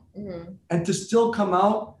bottom. Yeah. Mm-hmm. And to still come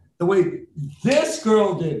out the way this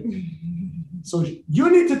girl did. So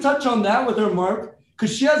you need to touch on that with her, Mark.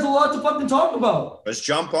 Because she has a lot to fucking talk about. Let's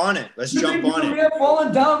jump on it. Let's Let's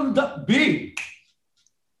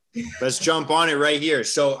jump on it right here.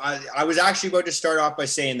 So I was actually about to start off by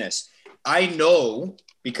saying this. I know,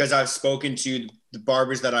 because I've spoken to the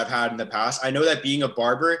barbers that I've had in the past, I know that being a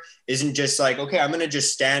barber isn't just like, okay, I'm going to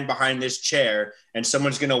just stand behind this chair and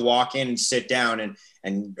someone's going to walk in and sit down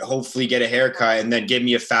and hopefully get a haircut and then give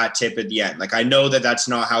me a fat tip at the end. Like, I know that that's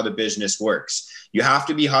not how the business works. You have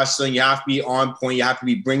to be hustling. You have to be on point. You have to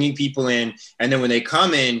be bringing people in. And then when they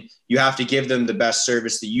come in, you have to give them the best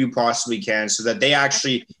service that you possibly can so that they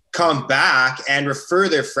actually come back and refer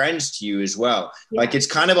their friends to you as well. Yeah. Like, it's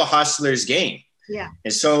kind of a hustler's game. Yeah.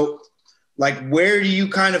 And so, like, where do you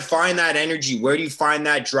kind of find that energy? Where do you find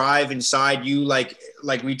that drive inside you? Like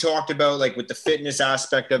we talked about, like, with the fitness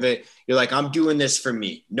aspect of it, you're like, I'm doing this for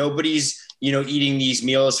me. Nobody's, eating these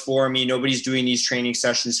meals for me. Nobody's doing these training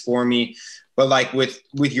sessions for me. But, like, with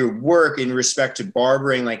your work in respect to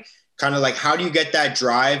barbering, like, kind of like, how do you get that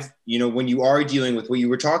drive, you know, when you are dealing with what you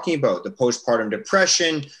were talking about, the postpartum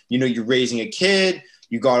depression, you know, you're raising a kid,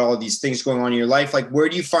 you got all these things going on in your life. Like, where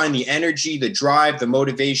do you find the energy, the drive, the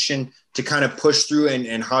motivation to kind of push through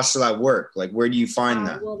and hustle at work? Like, where do you find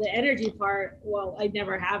that? Well, the energy part, well, I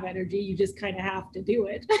never have energy. You just kind of have to do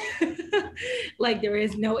it. Like, there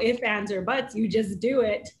is no ifs, ands, or buts. You just do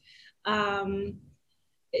it. I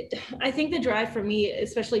think the drive for me,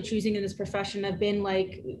 especially choosing in this profession, I've been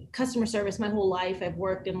like customer service my whole life. I've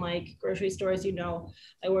worked in like grocery stores, you know,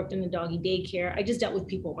 I worked in the doggy daycare. I just dealt with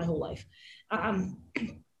people my whole life.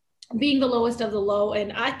 Being the lowest of the low,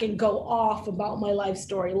 and I can go off about my life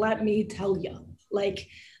story. Let me tell you, like,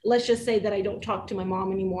 let's just say that I don't talk to my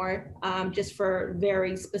mom anymore, just for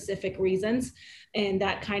very specific reasons. And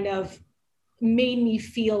that kind of made me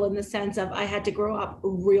feel in the sense of I had to grow up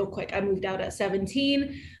real quick. I moved out at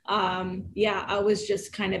 17. I was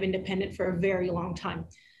just kind of independent for a very long time.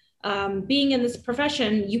 Being in this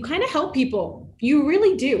profession, you kind of help people. You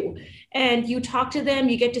really do. And you talk to them,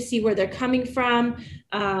 you get to see where they're coming from.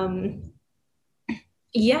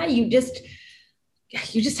 You just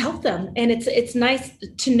help them. And it's nice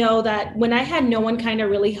to know that when I had no one kind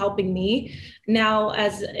of really helping me, now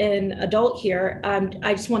as an adult here,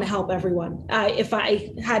 I just want to help everyone. If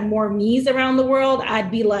I had more me's around the world,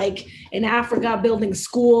 I'd be like in Africa building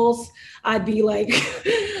schools. I'd be like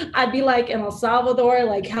in El Salvador,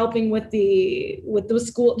 like helping with the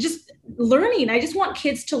school, just learning. I just want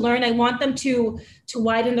kids to learn. I want them to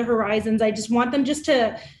widen their horizons. I just want them just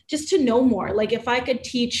to know more. Like, if I could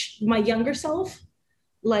teach my younger self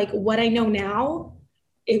like what I know now,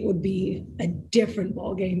 it would be a different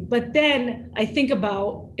ballgame. But then I think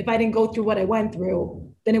about, if I didn't go through what I went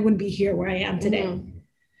through, then it wouldn't be here where I am today. Mm-hmm.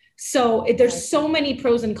 So there's so many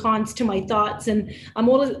pros and cons to my thoughts, and I'm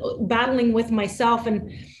always battling with myself.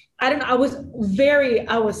 And I don't know, I was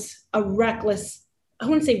a reckless, I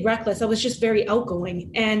wouldn't say reckless, I was just very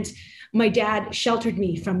outgoing. And my dad sheltered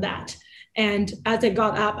me from that. And as I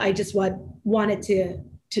got up, I just wanted to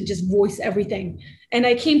just voice everything. And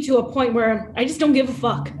I came to a point where I just don't give a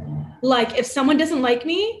fuck. Like, if someone doesn't like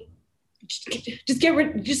me, just get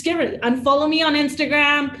rid, unfollow me on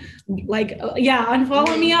Instagram,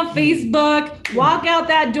 unfollow me on Facebook, walk out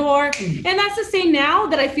that door. And that's the same now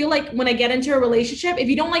that I feel like when I get into a relationship, if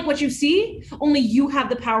you don't like what you see, only you have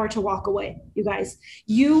the power to walk away, you guys.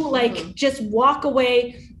 You just walk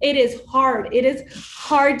away. It is hard. It is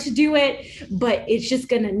hard to do it, but it's just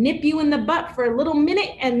gonna nip you in the butt for a little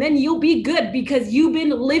minute, and then you'll be good because you've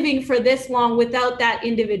been living for this long without that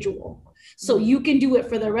individual. So you can do it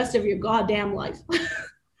for the rest of your goddamn life.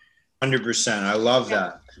 100%. I love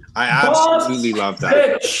that. I absolutely love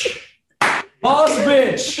that. Boss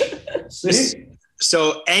bitch. See?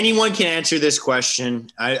 So anyone can answer this question.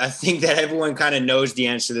 I think that everyone kind of knows the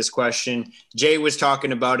answer to this question. Jay was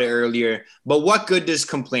talking about it earlier, but what good does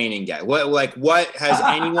complaining get? What has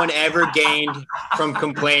anyone ever gained from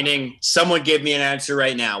complaining? Someone give me an answer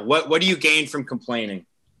right now. What do you gain from complaining?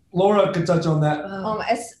 Laura could touch on that.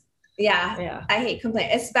 Yeah, I hate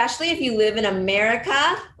complaining, especially if you live in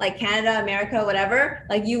America, like Canada, America, whatever.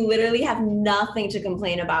 Like, you literally have nothing to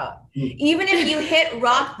complain about. Even if you hit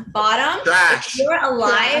rock bottom, if you're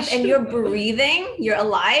alive and you're breathing, you're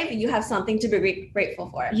alive, you have something to be grateful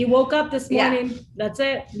for. You woke up this morning. That's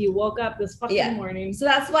it. You woke up this fucking morning. So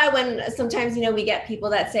that's why when sometimes, we get people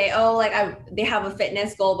that say, oh, they have a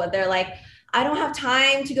fitness goal, but they're like, I don't have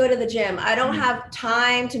time to go to the gym. I don't have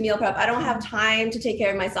time to meal prep. I don't have time to take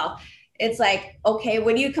care of myself. It's like, okay,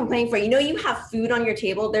 what are you complaining for? You have food on your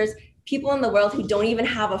table. There's people in the world who don't even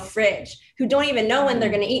have a fridge, who don't even know when they're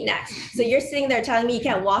going to eat next. So you're sitting there telling me you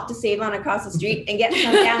can't walk to Save-On across the street and get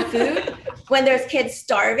some damn food when there's kids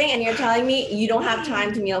starving, and you're telling me you don't have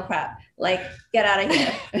time to meal prep. Like, get out of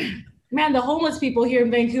here. Man, the homeless people here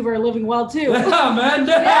in Vancouver are living well too. Yeah, man.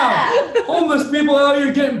 Yeah. Homeless people out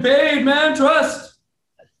here getting paid, man. Trust.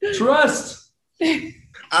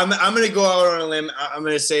 I'm going to go out on a limb. I'm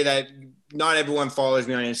going to say that not everyone follows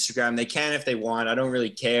me on Instagram. They can if they want. I don't really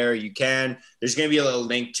care. You can. There's going to be a little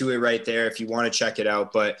link to it right there if you want to check it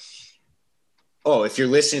out. But, if you're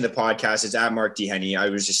listening to the podcast, it's at Mark D. Henny. I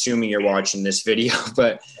was assuming you're watching this video.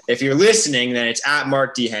 But if you're listening, then it's at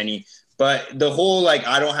Mark D. Henny. But the whole,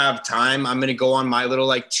 I don't have time, I'm going to go on my little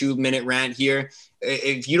 2-minute rant here.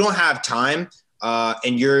 If you don't have time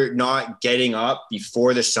and you're not getting up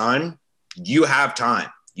before the sun, you have time.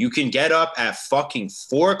 You can get up at fucking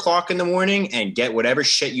 4 o'clock in the morning and get whatever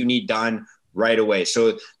shit you need done right away.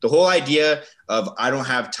 So the whole idea of I don't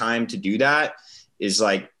have time to do that is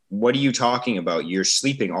what are you talking about? You're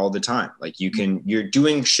sleeping all the time. You're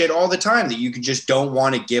doing shit all the time that you just don't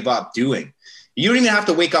want to give up doing. You don't even have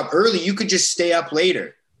to wake up early. You could just stay up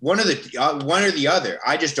later. One or the other.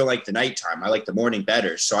 I just don't like the nighttime. I like the morning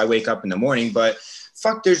better. So I wake up in the morning, but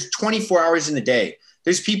fuck, there's 24 hours in the day.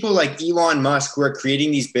 There's people like Elon Musk who are creating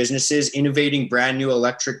these businesses, innovating brand new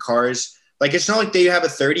electric cars. Like, it's not like they have a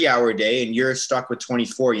 30-hour day and you're stuck with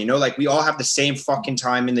 24, you know, like we all have the same fucking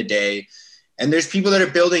time in the day. And there's people that are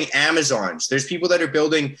building Amazons. There's people that are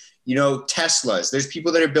building, you know, Teslas. There's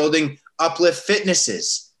people that are building Uplift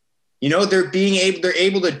Fitnesses. You know, they're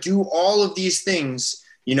able to do all of these things,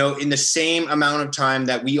 you know, in the same amount of time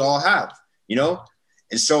that we all have, you know?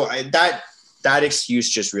 And so that excuse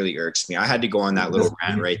just really irks me. I had to go on that little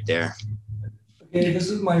rant right there. Okay, this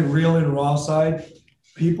is my real and raw side.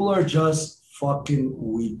 People are just fucking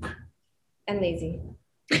weak. And lazy.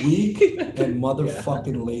 Weak and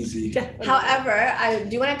motherfucking lazy. However, I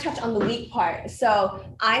do want to touch on the weak part. So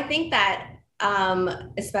I think that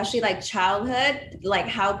especially like childhood, like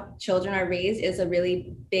how children are raised is a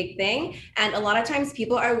really big thing. And a lot of times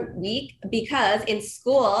people are weak because in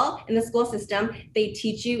the school system, they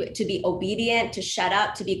teach you to be obedient, to shut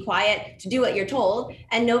up, to be quiet, to do what you're told.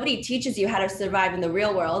 And nobody teaches you how to survive in the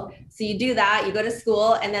real world. So you do that, you go to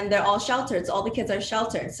school, and then they're all sheltered. So all the kids are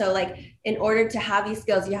sheltered. So like in order to have these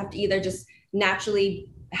skills, you have to either just naturally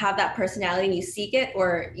have that personality and you seek it,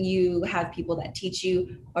 or you have people that teach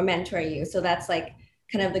you or mentor you. So that's like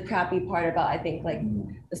kind of the crappy part about, I think, like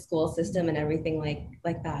the school system and everything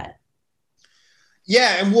like that.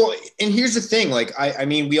 Yeah. And here's the thing, like, I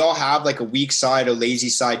mean, we all have like a weak side, a lazy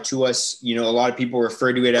side to us. You know, a lot of people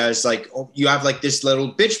refer to it as like, oh, you have like this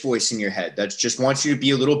little bitch voice in your head that just wants you to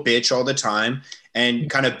be a little bitch all the time and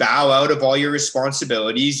kind of bow out of all your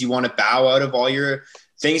responsibilities. You want to bow out of all your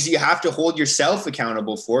things that you have to hold yourself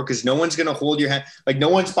accountable for, because no one's going to hold your hand. Like, no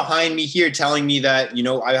one's behind me here telling me that, you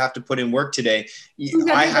know, I have to put in work today. Who's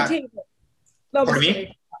under the table? No, pardon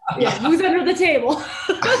me? Yeah, who's under the table?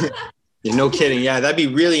 Yeah, no kidding. Yeah, that'd be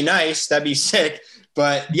really nice. That'd be sick.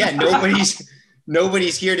 But yeah,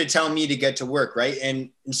 nobody's here to tell me to get to work, right?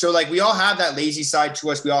 And so like we all have that lazy side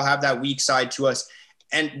to us. We all have that weak side to us.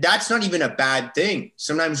 And that's not even a bad thing.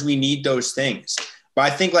 Sometimes we need those things. But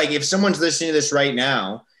I think like if someone's listening to this right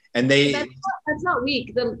now and that's not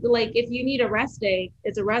weak. Like if you need a rest day,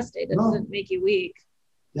 it's a rest day. That doesn't make you weak.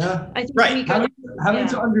 Yeah. I think right. Having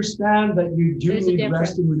to understand that you do need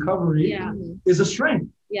rest and recovery is a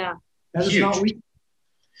strength. Yeah. That is not weak.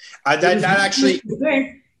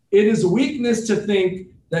 It is a weakness to think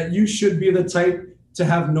that you should be the type to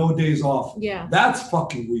have no days off. Yeah. That's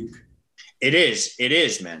fucking weak. It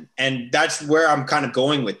is, man. And that's where I'm kind of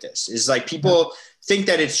going with this is like people think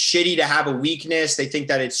that it's shitty to have a weakness. They think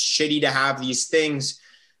that it's shitty to have these things,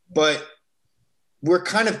 but we're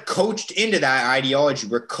kind of coached into that ideology.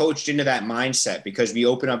 We're coached into that mindset because we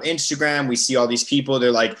open up Instagram, we see all these people,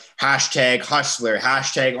 they're like hashtag hustler,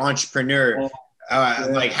 hashtag entrepreneur,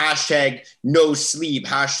 like hashtag no sleep,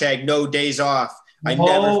 hashtag no days off. I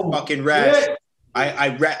never fucking rest.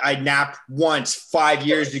 I napped once 5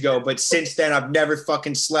 years ago, but since then I've never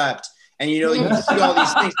fucking slept. And you know, you see all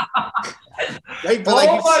these things. Right?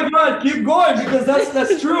 But my God, keep going because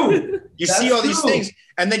that's true. You see all these things.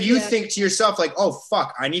 And then you think to yourself like, oh,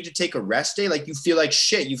 fuck, I need to take a rest day. Like you feel like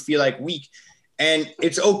shit. You feel like weak. And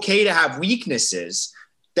it's okay to have weaknesses.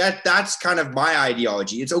 That's kind of my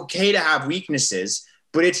ideology. It's okay to have weaknesses,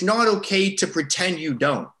 but it's not okay to pretend you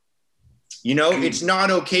don't. You know, it's not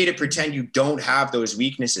okay to pretend you don't have those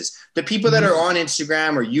weaknesses. The people that are on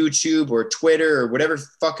Instagram or YouTube or Twitter or whatever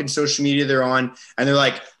fucking social media they're on, and they're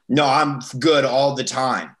like, no, I'm good all the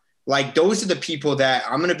time. Like, those are the people that,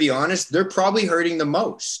 I'm going to be honest, they're probably hurting the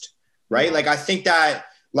most, right? Like, I think that,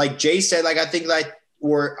 like Jay said, like, I think like,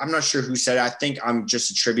 or I'm not sure who said it. I think I'm just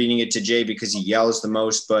attributing it to Jay because he yells the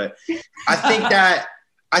most, but I think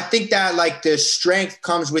that like the strength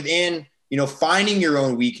comes within, you know, finding your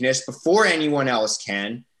own weakness before anyone else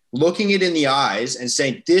can, looking it in the eyes and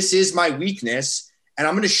saying, this is my weakness. And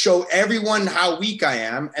I'm going to show everyone how weak I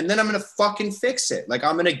am. And then I'm going to fucking fix it. Like,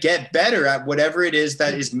 I'm going to get better at whatever it is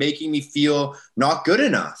that is making me feel not good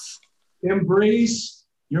enough. Embrace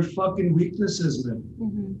your fucking weaknesses,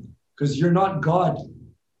 man. Because you're not God.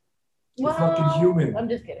 You're fucking human. I'm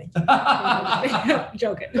just kidding.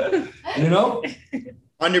 Joking. You know?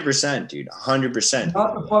 100%, dude. 100%.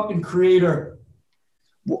 Not the fucking creator.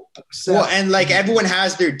 Well, and like everyone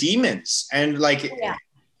has their demons. And like,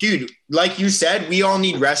 dude, like you said, we all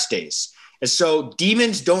need rest days. And so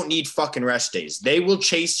demons don't need fucking rest days. They will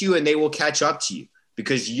chase you and they will catch up to you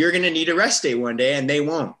because you're going to need a rest day one day and they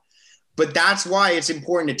won't. But that's why it's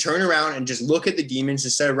important to turn around and just look at the demons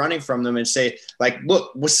instead of running from them and say, like,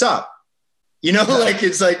 look, what's up? You know, like,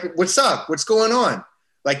 it's like, what's up? What's going on?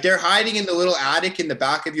 Like they're hiding in the little attic in the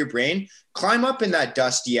back of your brain. Climb up in that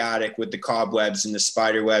dusty attic with the cobwebs and the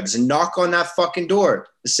spider webs and knock on that fucking door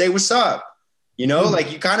to say what's up. You know,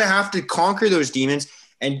 like you kind of have to conquer those demons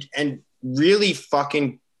and really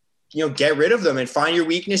fucking, you know, get rid of them and find your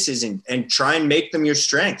weaknesses and try and make them your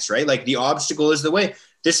strengths, right? Like the obstacle is the way.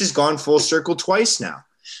 This has gone full circle twice now,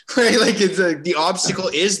 right? Like it's the obstacle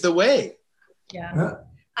is the way. Yeah.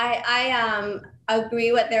 I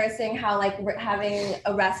agree what they were saying, how like having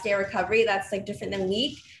a rest day recovery, that's like different than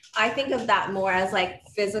week. I think of that more as like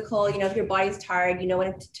physical, you know, if your body's tired, you know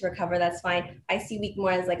when to recover, that's fine. I see week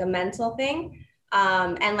more as like a mental thing.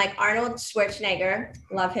 And like Arnold Schwarzenegger,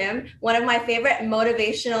 love him. One of my favorite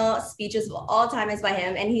motivational speeches of all time is by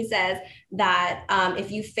him. And he says that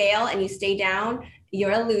if you fail and you stay down,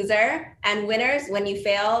 you're a loser, and winners, when you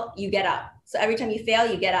fail, you get up. So every time you fail,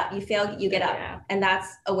 you get up, you fail, you get up. Yeah. And that's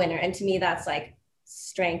a winner. And to me, that's like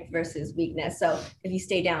strength versus weakness. So if you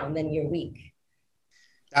stay down, then you're weak.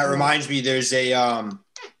 That reminds me, there's a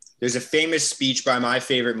famous speech by my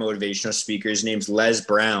favorite motivational speaker. His name's Les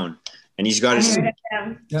Brown. And he's got his,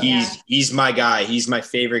 he's my guy. He's my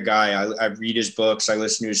favorite guy. I read his books. I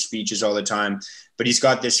listen to his speeches all the time, but he's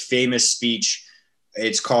got this famous speech.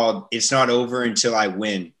 It's called, "It's Not Over Until I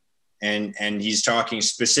Win." And he's talking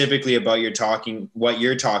specifically about what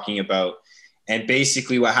you're talking about. And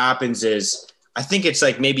basically what happens is, I think it's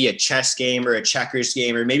like maybe a chess game or a checkers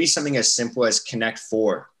game, or maybe something as simple as Connect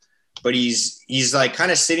Four. But he's like kind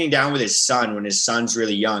of sitting down with his son when his son's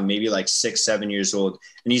really young, maybe like 6, 7 years old.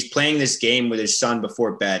 And he's playing this game with his son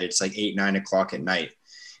before bed. It's like 8, 9 o'clock at night.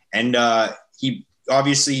 And he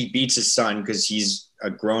beats his son because he's a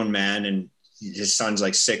grown man and his son's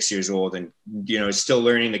like 6 years old and, you know, still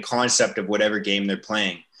learning the concept of whatever game they're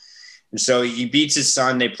playing. And so he beats his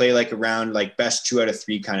son. They play like a round, like best 2 out of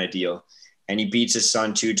 3 kind of deal. And he beats his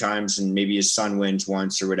son 2 times and maybe his son wins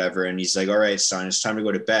once or whatever. And he's like, "All right, son, it's time to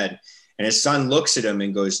go to bed." And his son looks at him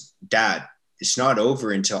and goes, "Dad, it's not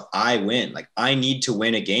over until I win. Like I need to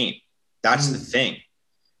win a game. That's the thing."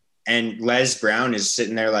 And Les Brown is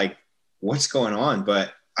sitting there like, "What's going on?"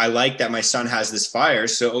 But I like that my son has this fire.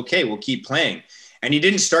 So, okay, we'll keep playing. And he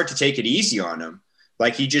didn't start to take it easy on him.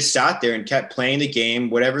 Like he just sat there and kept playing the game,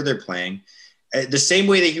 whatever they're playing, the same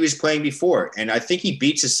way that he was playing before. And I think he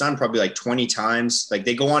beats his son probably like 20 times. Like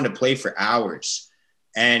they go on to play for hours.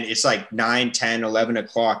 And it's like 9, 10, 11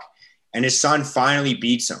 o'clock. And his son finally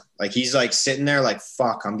beats him. Like he's like sitting there like,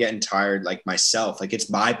 fuck, I'm getting tired like myself. Like it's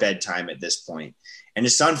my bedtime at this point. And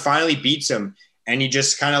his son finally beats him. And he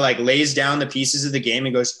just kind of like lays down the pieces of the game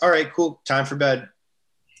and goes, "All right, cool, time for bed."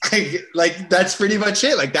 Like that's pretty much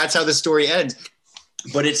it. Like that's how the story ends.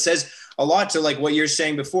 But it says a lot to like what you're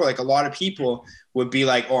saying before. Like a lot of people would be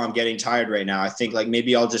like, "Oh, I'm getting tired right now. I think like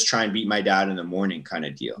maybe I'll just try and beat my dad in the morning," kind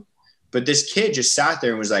of deal. But this kid just sat there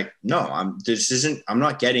and was like, "No, I'm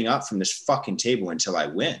not getting up from this fucking table until I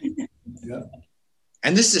win." Yeah.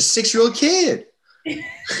 And this is a 6-year-old kid.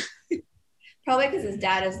 Probably because his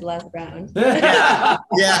dad is Les Brown. Yeah.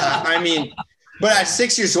 I mean, but at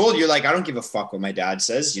 6 years old, you're like, I don't give a fuck what my dad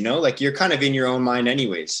says, you know, like you're kind of in your own mind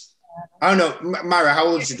anyways. I don't know. Myra, how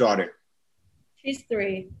old is your daughter? She's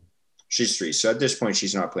 3. She's 3. So at this point,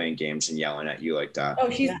 she's not playing games and yelling at you like that.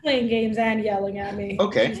 Oh, she's playing games and yelling at me.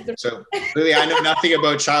 Okay. So clearly I know nothing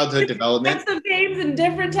about childhood development. Lots of games and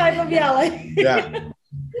different type of yelling. Yeah.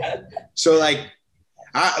 So like,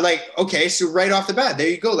 okay, so right off the bat, there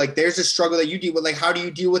you go. Like there's a struggle that you deal with. Like, how do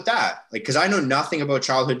you deal with that? Like, cause I know nothing about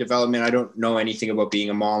childhood development. I don't know anything about being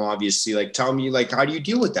a mom, obviously. Like, tell me, like, how do you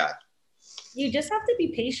deal with that? You just have to be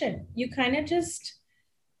patient. You kind of just,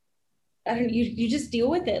 you just deal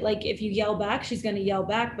with it. Like if you yell back, she's going to yell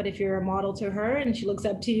back. But if you're a model to her and she looks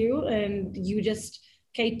up to you and you just,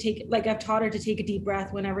 okay, like I've taught her to take a deep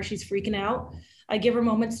breath whenever she's freaking out. I give her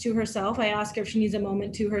moments to herself. I ask her if she needs a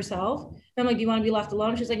moment to herself. I'm like, "Do you want to be left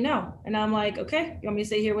alone?" She's like, "No." And I'm like, "Okay, you want me to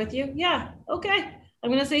stay here with you?" "Yeah, okay, I'm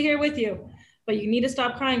going to stay here with you. But you need to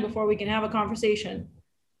stop crying before we can have a conversation."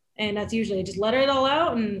 And that's usually just let it all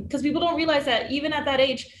out. And because people don't realize that even at that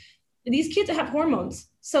age, these kids have hormones.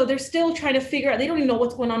 So they're still trying to figure out, they don't even know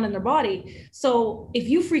what's going on in their body. So if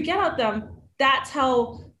you freak out at them, that's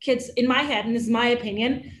how kids, in my head, and this is my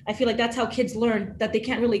opinion, I feel like that's how kids learn that they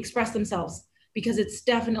can't really express themselves, because it's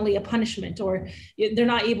definitely a punishment or they're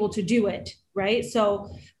not able to do it, right?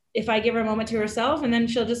 So if I give her a moment to herself and then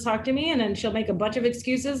she'll just talk to me and then she'll make a bunch of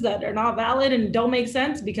excuses that are not valid and don't make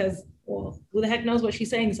sense because, well, who the heck knows what she's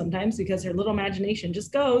saying sometimes because her little imagination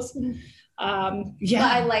just goes. Yeah.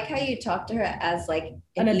 But I like how you talk to her as like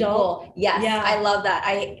an adult. Yes, Yeah. I love that.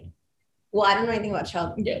 I don't know anything about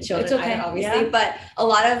children it's okay. either, obviously, Yeah. but a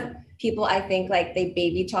lot of people, I think like they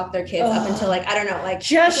baby talk their kids up until like, I don't know, like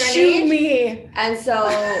just shoot me. And so,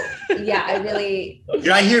 yeah, I really.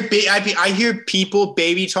 I hear people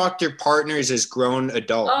baby talk their partners as grown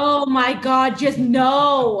adults. Oh my God, just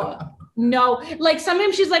no. Like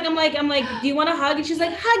sometimes she's like, I'm like, do you want a hug? And she's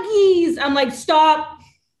like, huggies. I'm like, stop.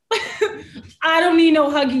 I don't need no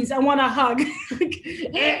huggies. I want a hug.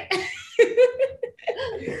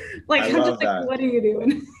 Like, I'm just like, what are you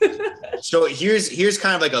doing? So here's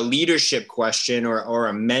kind of like a leadership question or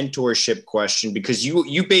a mentorship question, because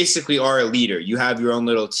you basically are a leader. You have your own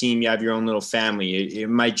little team, you have your own little family. It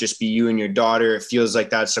might just be you and your daughter. It feels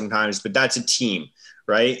like that sometimes, but that's a team,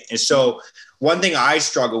 right? And so one thing I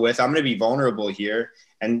struggle with, I'm going to be vulnerable here.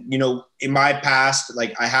 And, you know, in my past,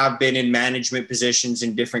 like I have been in management positions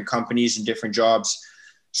in different companies and different jobs.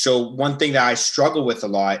 So one thing that I struggle with a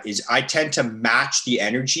lot is I tend to match the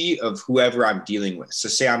energy of whoever I'm dealing with. So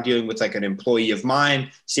say I'm dealing with like an employee of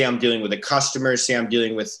mine, say I'm dealing with a customer, say I'm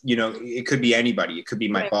dealing with, you know, it could be anybody. It could be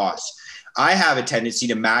my boss. I have a tendency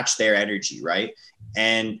to match their energy, right?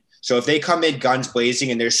 And so if they come in guns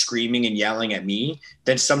blazing and they're screaming and yelling at me,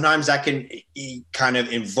 then sometimes that can kind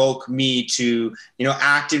of invoke me to, you know,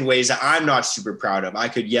 act in ways that I'm not super proud of. I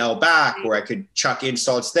could yell back, or I could chuck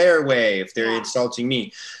insults their way if they're insulting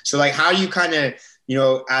me. So like, how do you kind of, you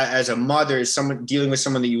know, as a mother, someone dealing with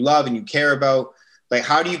someone that you love and you care about, like,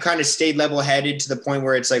 how do you kind of stay level-headed to the point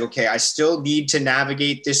where it's like, okay, I still need to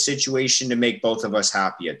navigate this situation to make both of us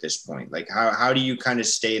happy at this point? Like, how do you kind of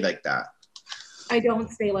stay like that? I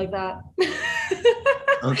don't stay like that.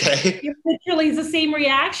 Okay. It literally is the same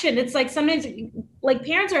reaction. It's like sometimes like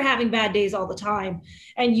parents are having bad days all the time,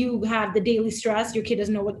 and you have the daily stress. Your kid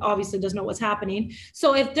doesn't know what's happening.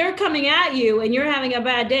 So if they're coming at you and you're having a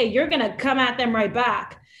bad day, you're going to come at them right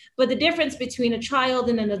back. But the difference between a child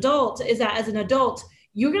and an adult is that as an adult,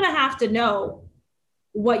 you're going to have to know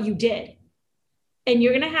what you did. And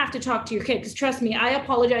you're going to have to talk to your kid, because trust me, I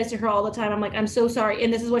apologize to her all the time. I'm like, I'm so sorry.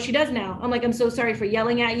 And this is what she does now. I'm like, I'm so sorry for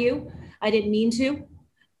yelling at you. I didn't mean to.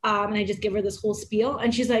 And I just give her this whole spiel.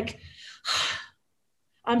 And she's like,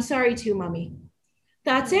 I'm sorry too, mommy.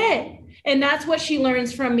 That's it. And that's what she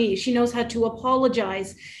learns from me. She knows how to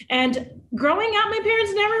apologize. And growing up, my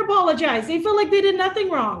parents never apologized. They felt like they did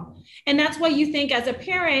nothing wrong. And that's why you think as a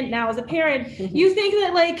parent, you think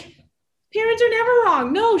that like, parents are never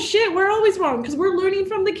wrong. No shit, we're always wrong, because we're learning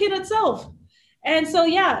from the kid itself. And so,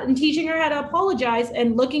 yeah, and teaching her how to apologize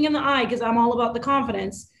and looking in the eye, because I'm all about the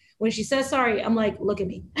confidence. When she says sorry, I'm like, look at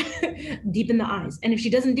me, deep in the eyes. And if she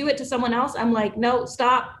doesn't do it to someone else, I'm like, no,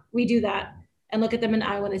 stop, redo that. And look at them in the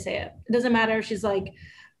eye when I say it. It doesn't matter if she's like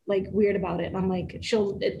weird about it. And I'm like,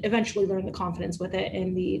 she'll eventually learn the confidence with it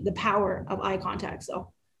and the power of eye contact.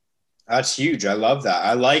 So that's huge. I love that.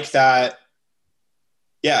 I like that.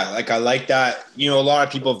 Yeah, like I like that, you know, a lot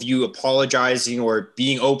of people view apologizing or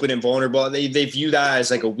being open and vulnerable, they view that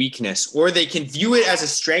as like a weakness, or they can view it as a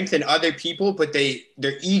strength in other people, but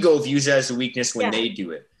their ego views it as a weakness when they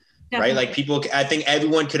do it, right? Like people, I think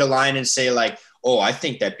everyone could align and say like, oh, I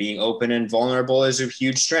think that being open and vulnerable is a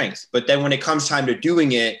huge strength. But then when it comes time to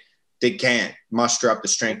doing it, they can't muster up the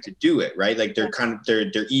strength to do it, right? Like their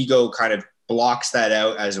ego kind of blocks that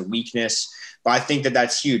out as a weakness. But I think that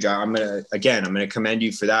that's huge. I'm going to commend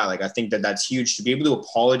you for that. Like, I think that that's huge to be able to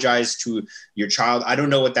apologize to your child. I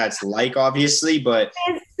don't know what that's like, obviously, but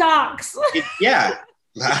it sucks. Yeah,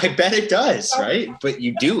 I bet it does. Right. But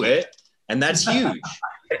you do it, and that's huge.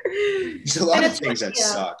 There's a lot of things that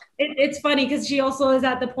suck. It's funny because she also is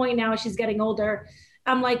at the point now, she's getting older.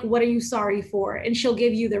 I'm like, what are you sorry for? And she'll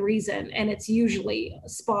give you the reason, and it's usually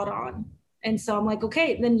spot on. And so I'm like,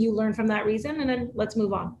 okay, then you learn from that reason, and then let's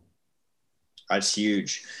move on. That's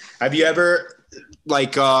huge. Have you ever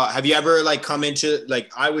come into,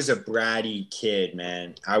 like, I was a bratty kid,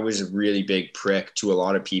 man. I was a really big prick to a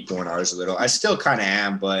lot of people when I was little. I still kind of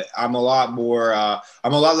am, but I'm a lot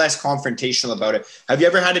less confrontational about it. Have you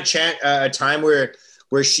ever had a time where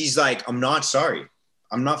she's like, I'm not sorry.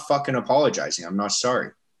 I'm not fucking apologizing. I'm not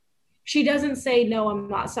sorry. She doesn't say, no, I'm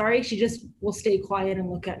not sorry. She just will stay quiet and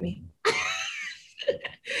look at me.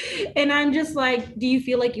 And I'm just like, do you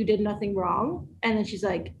feel like you did nothing wrong? And then she's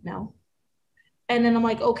like, no. And then I'm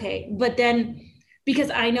like, okay. But then because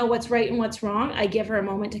I know what's right and what's wrong, I give her a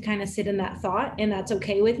moment to kind of sit in that thought, and that's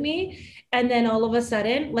okay with me. And then all of a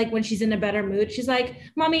sudden, like when she's in a better mood, she's like,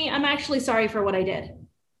 Mommy, I'm actually sorry for what I did.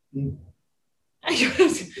 Okay,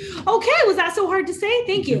 was that so hard to say?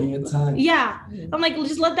 Thank you. Yeah. I'm like,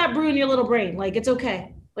 just let that brew in your little brain. Like, it's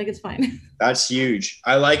okay. Like, it's fine. That's huge.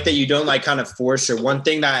 I like that you don't like kind of force her. One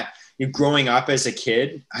thing that, growing up as a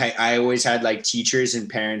kid, I always had like teachers and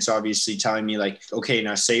parents obviously telling me like, okay,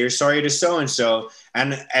 now say you're sorry to so-and-so.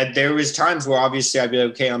 And there was times where obviously I'd be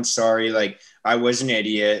like, okay, I'm sorry. Like I was an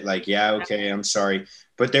idiot. Like, yeah, okay, I'm sorry.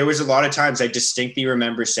 But there was a lot of times I distinctly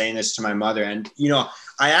remember saying this to my mother. And, you know,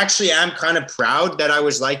 I actually am kind of proud that I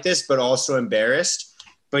was like this, but also embarrassed.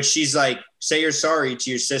 But she's like, say you're sorry to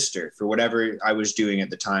your sister for whatever I was doing at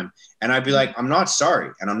the time. And I'd be like, I'm not sorry.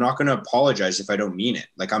 And I'm not going to apologize if I don't mean it.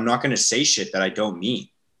 Like, I'm not going to say shit that I don't mean.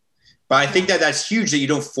 But I think that that's huge that you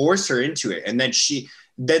don't force her into it. And then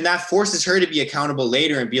that forces her to be accountable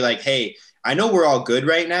later and be like, hey, I know we're all good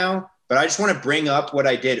right now, but I just want to bring up what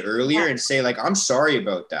I did earlier and say like, I'm sorry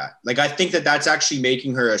about that. Like, I think that that's actually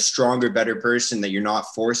making her a stronger, better person, that you're not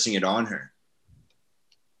forcing it on her.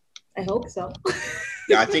 I hope so.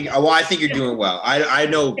 Yeah, I think you're doing well. I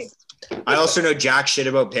know, I also know jack shit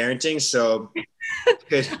about parenting. So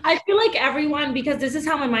I feel like everyone, because this is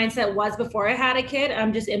how my mindset was before I had a kid,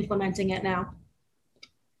 I'm just implementing it now.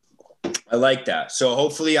 I like that. So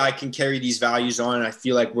hopefully I can carry these values on. I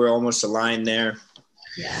feel like we're almost aligned there.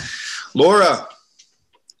 Yeah. Laura,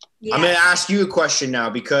 Yeah. I'm going to ask you a question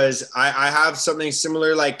now because I have something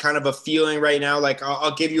similar, like kind of a feeling right now. Like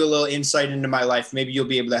I'll give you a little insight into my life. Maybe you'll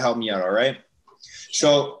be able to help me out. All right.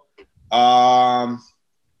 So 2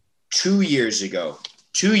 years ago,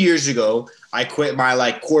 I quit my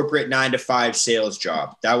like corporate 9-to-5 sales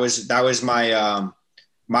job. That was my,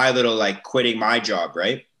 my little like quitting my job.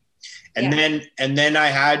 Right. And then I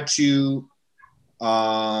had to,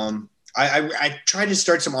 I tried to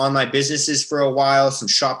start some online businesses for a while, some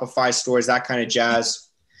Shopify stores, that kind of jazz.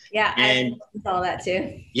 Yeah, And I saw that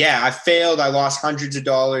too. yeah, I failed. I lost hundreds of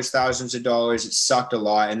dollars, thousands of dollars. It sucked a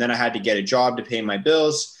lot. And then I had to get a job to pay my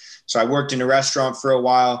bills. So I worked in a restaurant for a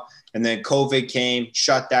while, and then COVID came,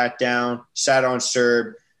 shut that down, sat on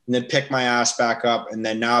CERB, and then picked my ass back up. And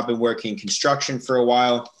then now I've been working construction for a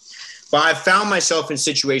while. But I found myself in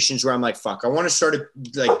situations where I'm like, fuck, I want to start a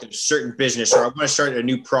certain business, or I want to start a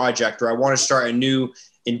new project, or I want to start a new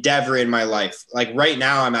endeavor in my life. Like right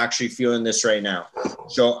now, I'm actually feeling this right now.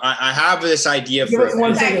 So I have this idea for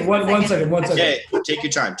one second. Okay, take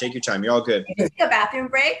your time. Take your time. You're all good. Can you take a bathroom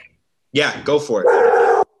break? Yeah, go for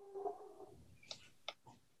it.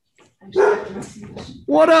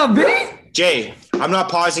 What up, B? Jay, I'm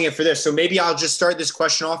not pausing it for this. So maybe I'll just start this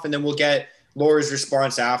question off and then we'll get Laura's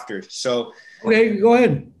response after. So, okay, go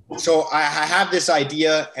ahead. So I have this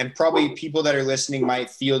idea, and probably people that are listening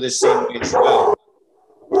might feel the same way as well.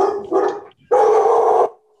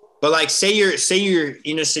 But like, say you're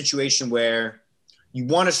in a situation where you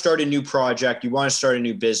want to start a new project, you want to start a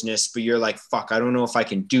new business, but you're like, fuck, I don't know if I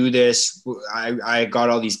can do this. I got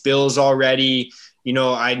all these bills already. You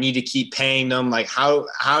know, I need to keep paying them. Like, how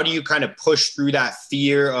do you kind of push through that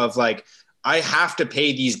fear of like, I have to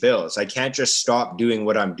pay these bills. I can't just stop doing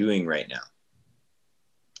what I'm doing right now.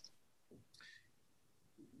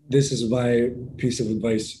 This is my piece of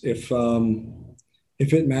advice. If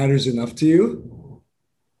it matters enough to you,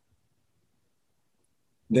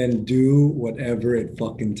 then do whatever it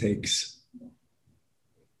fucking takes.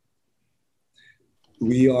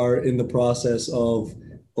 We are in the process of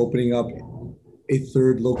opening up a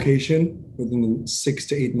third location within 6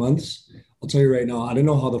 to 8 months. I'll tell you right now, I don't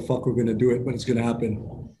know how the fuck we're gonna do it, but it's gonna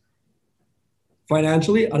happen.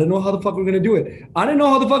 Financially, I don't know how the fuck we're gonna do it. I didn't know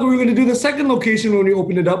how the fuck we were gonna do the second location when we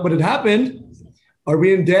opened it up, but it happened. Are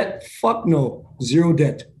we in debt? Fuck no, zero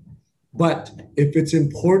debt. But if it's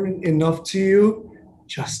important enough to you,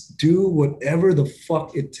 just do whatever the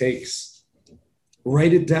fuck it takes.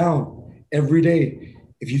 Write it down every day.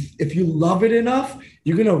 If you love it enough,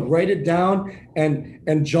 you're gonna write it down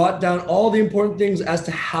and jot down all the important things as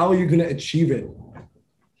to how you're gonna achieve it.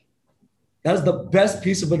 That's the best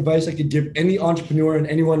piece of advice I could give any entrepreneur and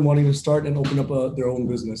anyone wanting to start and open up their own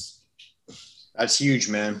business. That's huge,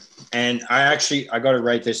 man. And I got to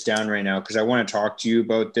write this down right now because I want to talk to you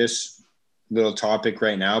about this little topic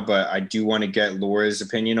right now, but I do want to get Laura's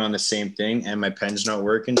opinion on the same thing, and my pen's not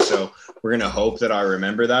working. So we're going to hope that I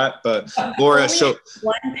remember that. But Laura, so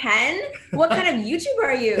one pen? What kind of YouTuber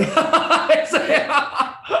are you?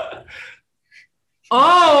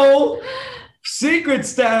 Oh, secret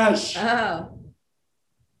stash. Oh.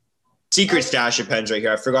 Secret stash of pens right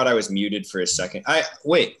here. I forgot I was muted for a second.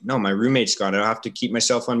 Wait, no, my roommate's gone. I don't have to keep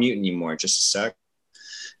myself on mute anymore. Just a sec.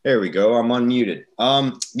 There we go. I'm unmuted.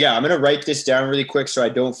 Yeah, I'm going to write this down really quick so I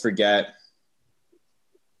don't forget.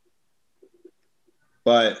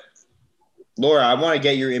 But Laura, I want to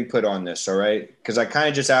get your input on this, all right? Because I kind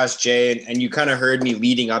of just asked Jay, and you kind of heard me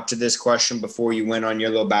leading up to this question before you went on your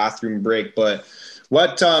little bathroom break. But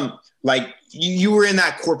What, like you were in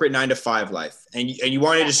that corporate 9-to-5 life and you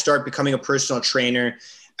wanted to start becoming a personal trainer.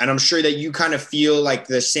 And I'm sure that you kind of feel like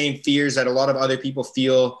the same fears that a lot of other people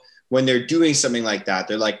feel when they're doing something like that.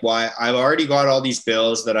 They're like, well, I've already got all these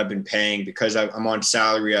bills that I've been paying because I'm on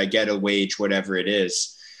salary, I get a wage, whatever it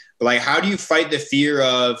is. But like, how do you fight the fear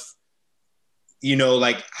of, you know,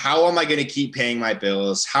 like, how am I going to keep paying my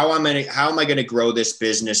bills? How am I going to grow this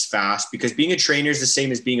business fast? Because being a trainer is the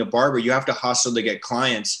same as being a barber. You have to hustle to get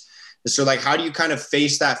clients. So like, how do you kind of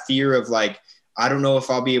face that fear of like, I don't know if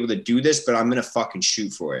I'll be able to do this, but I'm going to fucking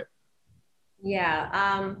shoot for it?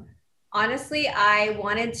 Yeah. Honestly, I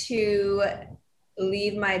wanted to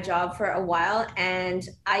leave my job for a while, and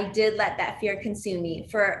I did let that fear consume me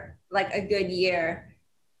for like a good year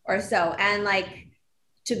or so. And like,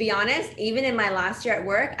 to be honest, even in my last year at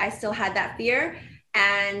work, I still had that fear,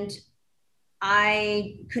 and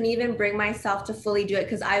I couldn't even bring myself to fully do it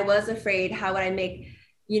because I was afraid, how would I make,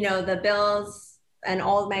 you know, the bills and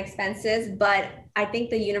all of my expenses. But I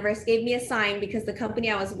think the universe gave me a sign, because the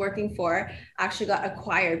company I was working for actually got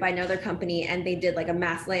acquired by another company, and they did like a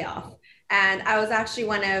mass layoff. And I was actually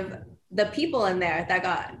one of the people in there that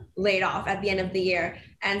got laid off at the end of the year.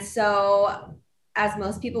 And so, as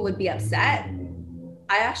most people would be upset,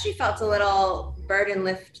 I actually felt a little burden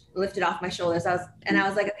lifted off my shoulders. I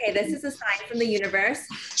was like, okay, this is a sign from the universe.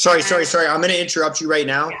 Sorry. I'm going to interrupt you right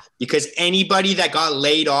now, because anybody that got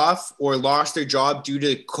laid off or lost their job due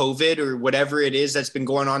to COVID or whatever it is that's been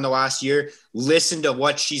going on the last year, listen to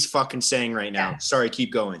what she's fucking saying right now. Sorry,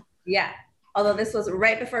 keep going. Yeah. Although this was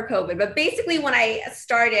right before COVID, but basically when I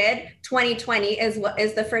started, 2020 is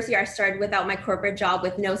the first year I started without my corporate job,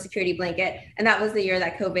 with no security blanket. And that was the year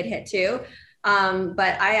that COVID hit too.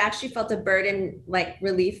 But I actually felt a burden, like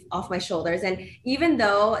relief off my shoulders. And even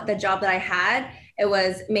though the job that I had, it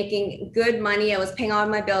was making good money, I was paying all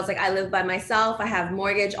my bills, like I live by myself, I have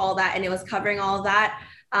mortgage, all that, and it was covering all of that.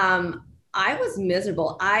 I was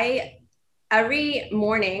miserable.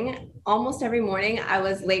 Almost every morning, I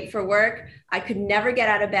was late for work. I could never get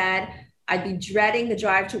out of bed. I'd be dreading the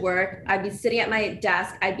drive to work. I'd be sitting at my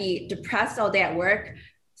desk. I'd be depressed all day at work.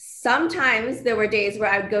 Sometimes there were days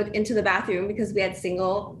where I would go into the bathroom, because we had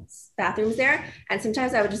single bathrooms there. And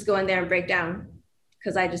sometimes I would just go in there and break down,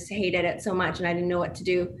 because I just hated it so much and I didn't know what to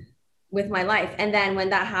do with my life. And then when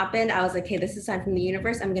that happened, I was like, hey, this is a sign from the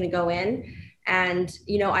universe. I'm going to go in. And,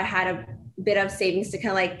 you know, I had a bit of savings to kind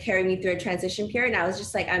of like carry me through a transition period. And I was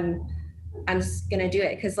just like, I'm just going to do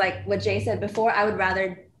it. Because like what Jay said before, I would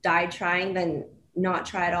rather die trying than not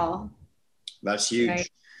try at all. That's huge. Right?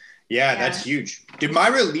 Yeah, that's huge. Did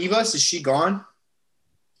Myra leave us? Is she gone?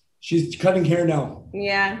 She's cutting hair now.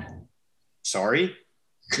 Yeah. Sorry?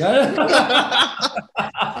 And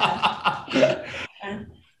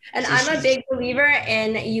I'm a big believer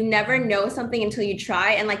in, you never know something until you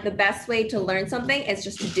try. And like the best way to learn something is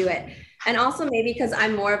just to do it. And also maybe because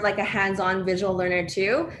I'm more of like a hands-on visual learner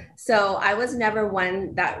too. So I was never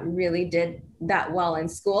one that really did that well in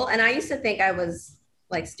school. And I used to think I was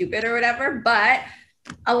like stupid or whatever, but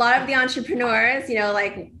a lot of the entrepreneurs, you know,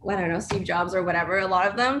 like, I don't know, Steve Jobs or whatever, a lot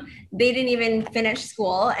of them, they didn't even finish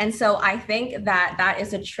school. And so I think that that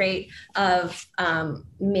is a trait of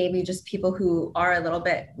maybe just people who are a little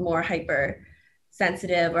bit more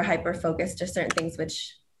hypersensitive or hyper-focused to certain things,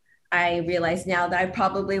 which I realize now that I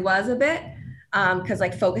probably was a bit, because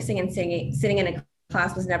like focusing and sitting in a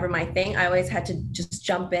class was never my thing. I always had to just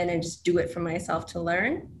jump in and just do it for myself to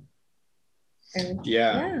learn. And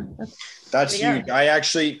that's huge. I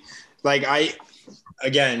actually, like,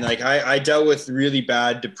 I dealt with really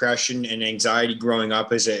bad depression and anxiety growing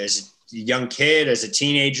up as a young kid, as a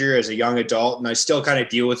teenager, as a young adult, and I still kind of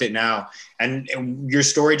deal with it now. And your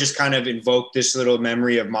story just kind of invoked this little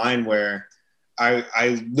memory of mine where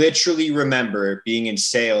I literally remember being in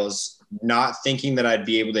sales, not thinking that I'd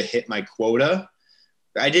be able to hit my quota.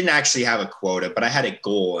 I didn't actually have a quota, but I had a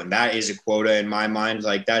goal, and that is a quota in my mind.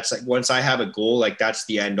 Like, that's like, once I have a goal, like that's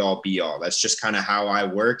the end all be all. That's just kind of how I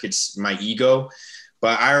work. It's my ego.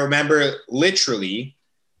 But I remember literally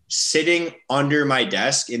sitting under my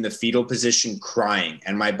desk in the fetal position crying,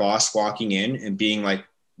 and my boss walking in and being like,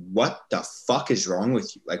 what the fuck is wrong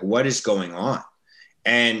with you? Like, what is going on?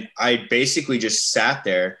 And I basically just sat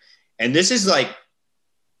there, and this is like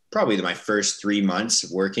probably my first 3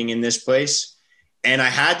 months working in this place. And I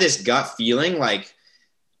had this gut feeling like,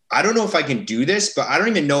 I don't know if I can do this, but I don't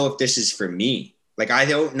even know if this is for me. Like, I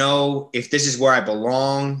don't know if this is where I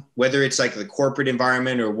belong, whether it's like the corporate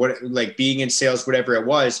environment or what, like being in sales, whatever it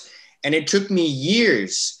was. And it took me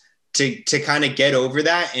years to kind of get over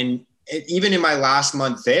that. And even in my last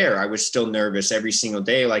month there, I was still nervous every single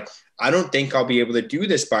day. Like, I don't think I'll be able to do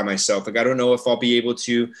this by myself. Like, I don't know if I'll be able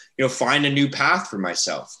to, find a new path for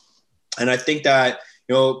myself. And I think that,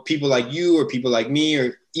 people like you or people like me,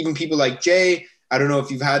 or even people like Jay, I don't know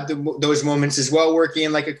if you've had those moments as well, working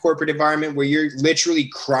in like a corporate environment where you're literally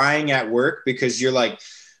crying at work because you're like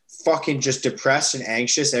fucking just depressed and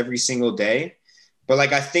anxious every single day. But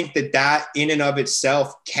like, I think that in and of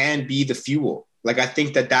itself can be the fuel. Like, I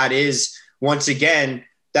think that is, once again,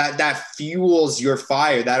 that fuels your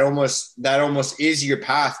fire. That almost is your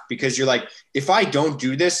path, because you're like, if I don't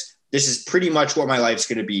do this, this is pretty much what my life's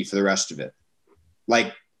going to be for the rest of it.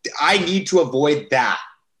 Like, I need to avoid that.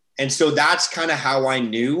 And so that's kind of how I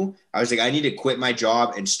knew. I was like, I need to quit my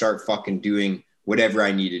job and start fucking doing whatever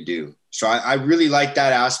I need to do. So I really like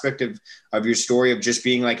that aspect of your story, of just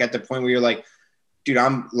being like at the point where you're like, dude,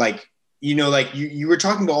 I'm like, like you were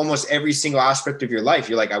talking about almost every single aspect of your life.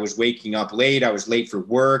 You're like, I was waking up late. I was late for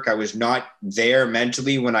work. I was not there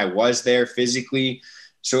mentally when I was there physically.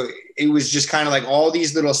 So it was just kind of like all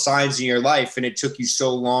these little signs in your life. And it took you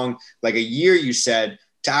so long, like a year, you said,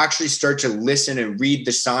 to actually start to listen and read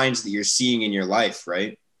the signs that you're seeing in your life.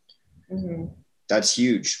 Right. Mm-hmm. That's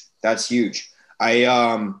huge. That's huge. I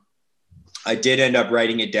did end up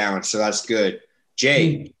writing it down. So that's good.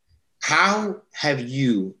 Jay, how have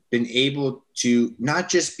you been able to not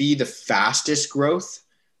just be the fastest growth,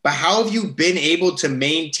 but how have you been able to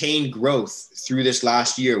maintain growth through this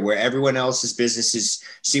last year where everyone else's businesses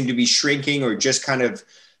seem to be shrinking or just kind of,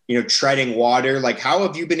 treading water? Like, how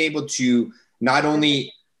have you been able to not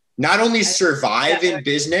only survive in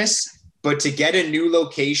business, but to get a new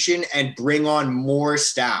location and bring on more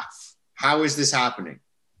staff? How is this happening?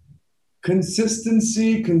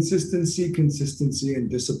 Consistency, and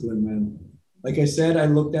discipline, man. Like I said, I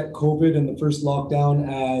looked at COVID and the first lockdown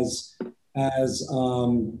as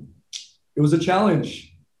it was a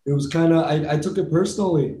challenge. It was kind of, I took it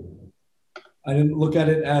personally. I didn't look at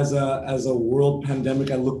it as a world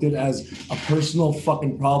pandemic. I looked at it as a personal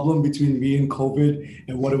fucking problem between me and COVID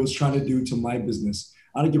and what it was trying to do to my business.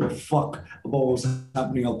 I don't give a fuck about what was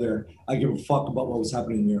happening out there. I give a fuck about what was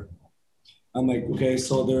happening here. I'm like, okay,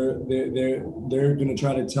 so they're gonna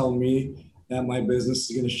try to tell me that my business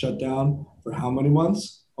is gonna shut down for how many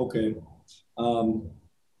months? Okay.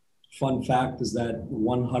 Fun fact is that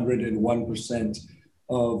 101%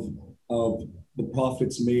 of the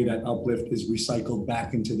profits made at Uplift is recycled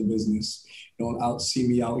back into the business. Don't see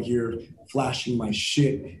me out here flashing my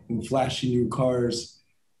shit and flashing new cars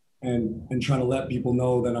and trying to let people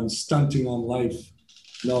know that I'm stunting on life.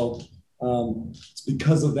 No, it's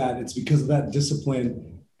because of that. It's because of that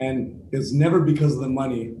discipline. And it's never because of the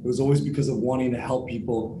money. It was always because of wanting to help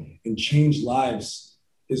people and change lives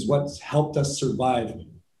is what's helped us survive.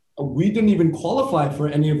 We didn't even qualify for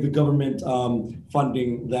any of the government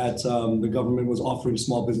funding that the government was offering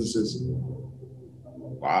small businesses.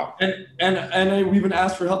 Wow. And we even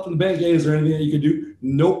asked for help from the bank. Hey, is there anything that you could do?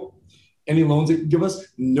 Nope. Any loans they could give us?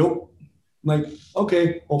 Nope. I'm like,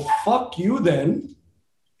 okay, well, fuck you then.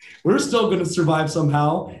 We're still going to survive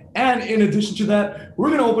somehow. And in addition to that, we're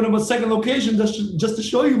going to open up a second location just to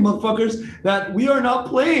show you motherfuckers that we are not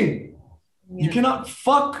playing. Yeah. You cannot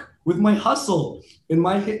fuck with my hustle. In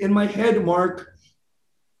my head, Mark,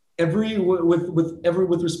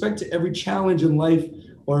 with respect to every challenge in life,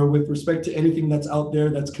 or with respect to anything that's out there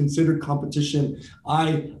that's considered competition,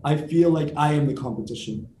 I feel like I am the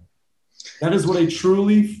competition. That is what I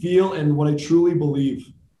truly feel and what I truly believe.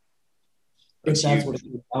 If that's what it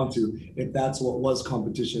comes down to, if that's what was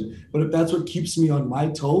competition. But if that's what keeps me on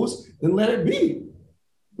my toes, then let it be,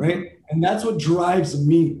 right? And that's what drives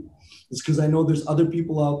me, is because I know there's other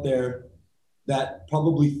people out there that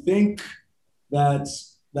probably think that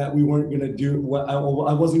we weren't going to do what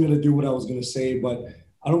I wasn't going to do what I was going to say, but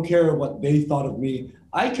I don't care what they thought of me.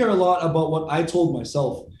 I care a lot about what I told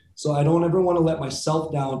myself. So I don't ever want to let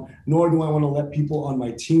myself down, nor do I want to let people on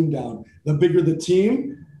my team down. The bigger the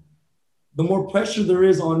team, the more pressure there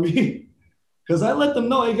is on me, because I let them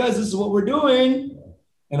know, hey guys, this is what we're doing.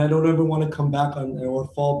 And I don't ever want to come back on or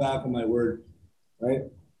fall back on my word, right?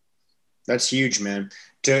 That's huge, man.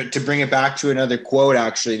 To bring it back to another quote,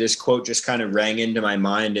 actually, this quote just kind of rang into my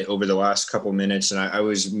mind over the last couple minutes. And I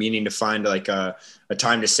was meaning to find like a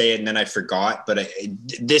time to say it, and then I forgot. But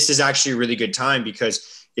this is actually a really good time,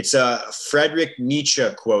 because it's a Friedrich Nietzsche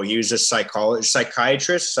quote. He was a psychologist,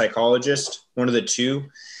 one of the two.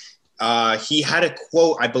 He had a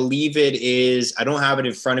quote, I believe it is, I don't have it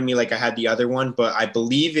in front of me like I had the other one, but I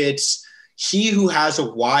believe it's, he who has a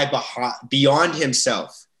why beyond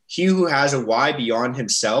himself. He who has a why beyond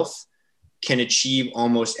himself can achieve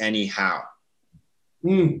almost any how.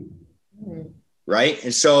 right?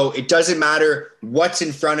 And so it doesn't matter what's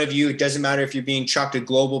in front of you. It doesn't matter if you're being chucked a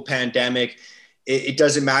global pandemic. It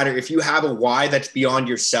doesn't matter if you have a why that's beyond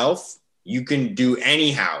yourself. You can do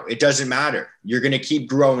anyhow. It doesn't matter. You're going to keep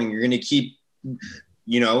growing. You're going to keep,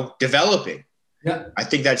 developing. Yeah. I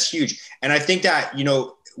think that's huge. And I think that,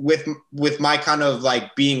 with my kind of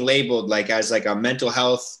like being labeled like as like a mental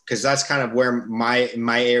health, because that's kind of where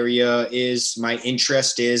my area is, my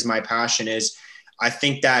interest is, my passion is. I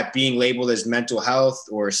think that being labeled as mental health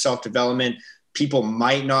or self-development, people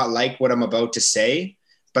might not like what I'm about to say,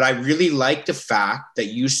 but I really like the fact that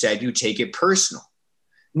you said you take it personal.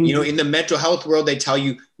 Mm-hmm. In the mental health world, they tell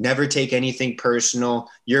you never take anything personal.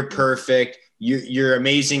 You're perfect. You're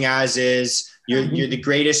amazing as is. You're the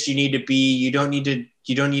greatest you need to be. You don't need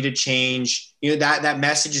to change. That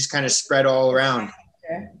message is kind of spread all around.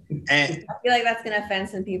 And I feel like that's gonna offend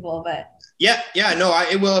some people, but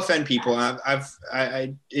it will offend people.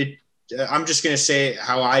 I'm just gonna say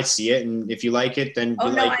how I see it, and if you like it, then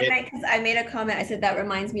because I made a comment. I said that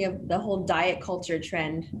reminds me of the whole diet culture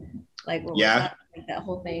trend, like that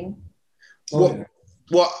whole thing. Well,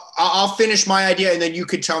 I'll finish my idea, and then you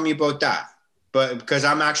could tell me about that. But because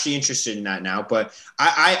I'm actually interested in that now. But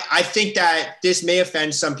I think that this may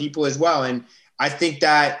offend some people as well, and I think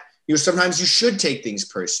that sometimes you should take things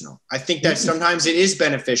personal. I think that sometimes it is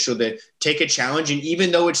beneficial to take a challenge, and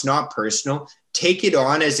even though it's not personal, take it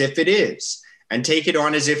on as if it is, and take it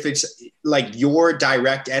on as if it's like your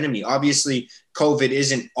direct enemy. Obviously, COVID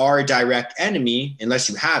isn't our direct enemy. Unless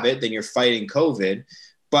you have it, then you're fighting COVID.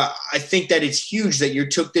 But I think that it's huge that you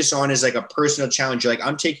took this on as like a personal challenge. You're like,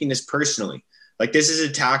 I'm taking this personally. Like, this is an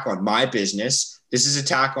attack on my business. This is an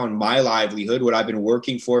attack on my livelihood, what I've been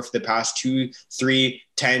working for the past 2, 3,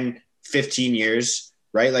 10, 15 years,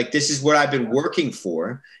 right? Like, this is what I've been working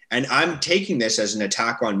for. And I'm taking this as an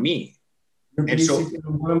attack on me. And so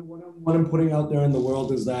what I'm putting out there in the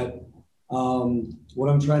world is that what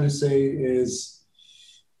I'm trying to say is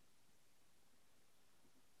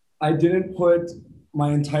I didn't put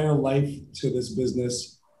my entire life to this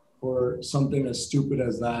business for something as stupid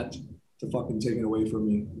as that to fucking take it away from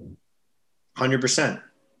me. 100%.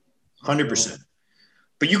 100%.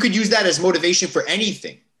 But you could use that as motivation for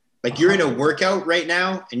anything. Like, you're in a workout right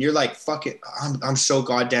now and you're like, fuck it, I'm so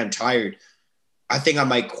goddamn tired. I think I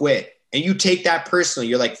might quit. And you take that personally.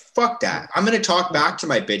 You're like, fuck that. I'm going to talk back to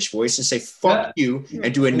my bitch voice and say, fuck you,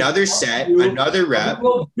 and do another set, another rep.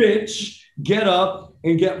 Bitch, get up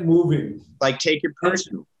and get moving. Like, take it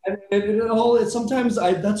personal. And sometimes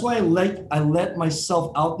that's why I let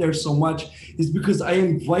myself out there so much, is because I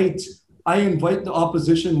invite the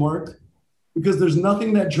opposition, Mark, because there's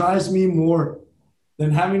nothing that drives me more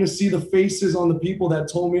than having to see the faces on the people that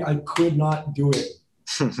told me I could not do it.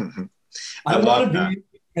 I want to be,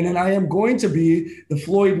 and then I am going to be the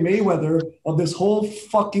Floyd Mayweather of this whole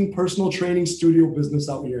fucking personal training studio business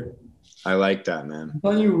out here. I like that, man. I'm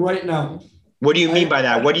telling you right now. What do you mean by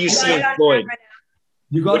that? What do you see in Floyd?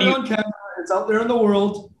 You got it on camera. It's out there in the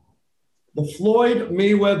world. The Floyd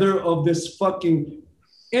Mayweather of this fucking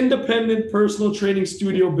independent personal training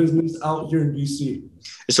studio business out here in BC.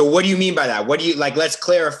 So what do you mean by that? What do you like? Let's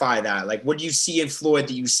clarify that. Like, what do you see in Floyd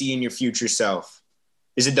that you see in your future self?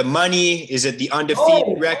 Is it the money? Is it the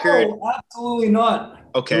undefeated record? Oh, absolutely not.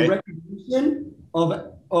 Okay. The recognition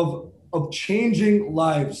of changing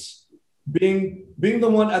lives, being the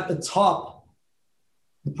one at the top.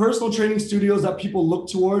 The personal training studios that people look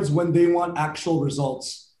towards when they want actual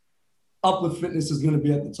results. Uplift Fitness is going to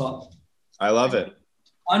be at the top. I love it.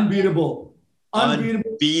 Unbeatable.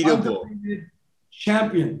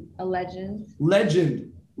 Champion. A legend.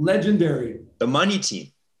 Legendary. The money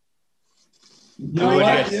team.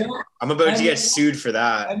 I'm about to get sued for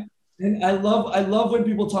that. And I love when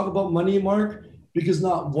people talk about money, Mark, because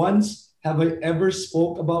not once have I ever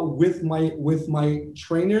spoke about with my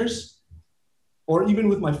trainers or even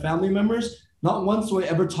with my family members, not once do I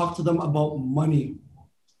ever talk to them about money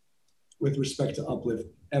with respect to Uplift,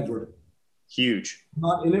 ever. Huge. I'm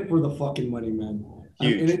not in it for the fucking money, man.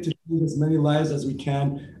 Huge. I'm in it to change as many lives as we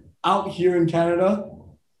can out here in Canada.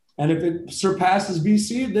 And if it surpasses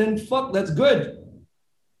BC, then fuck, that's good.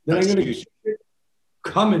 Then I'm going to keep it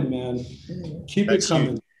coming, man. Keep it coming.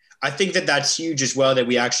 Huge. I think that that's huge as well, that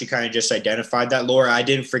we actually kind of just identified that. Laura, I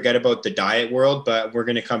didn't forget about the diet world, but we're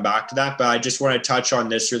going to come back to that. But I just want to touch on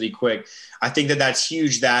this really quick. I think that that's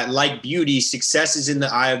huge, that like beauty, success is in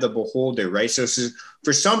the eye of the beholder, right? So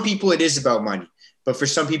for some people, it is about money, but for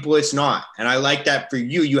some people, it's not. And I like that for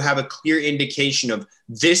you, you have a clear indication of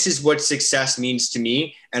this is what success means to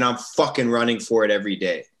me, and I'm fucking running for it every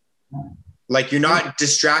day. Like, you're not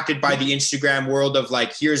distracted by the Instagram world of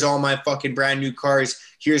like, here's all my fucking brand new cars.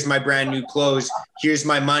 Here's my brand new clothes. Here's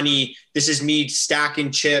my money. This is me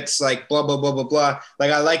stacking chips, like blah, blah, blah, blah, blah.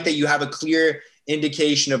 Like, I like that you have a clear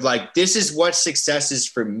indication of like, this is what success is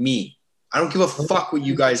for me. I don't give a fuck what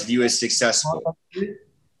you guys view as successful.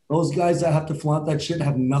 Those guys that have to flaunt that shit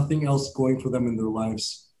have nothing else going for them in their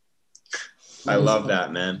lives. I love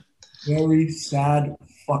that, man. Very sad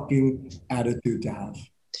fucking attitude to have.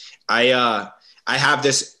 I have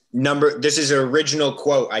this number. This is an original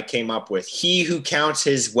quote I came up with. He who counts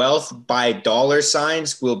his wealth by dollar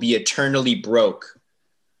signs will be eternally broke.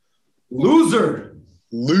 Losers.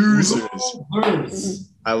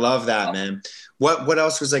 I love that, man. What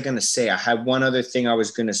else was I going to say? I had one other thing I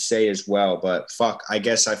was going to say as well, but fuck, I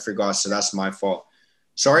guess I forgot. So that's my fault.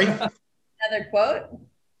 Sorry. Another quote.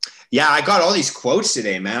 Yeah, I got all these quotes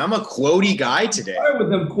today, man. I'm a quotey guy today. Start with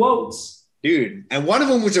them quotes, dude. And one of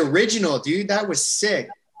them was original, dude. That was sick.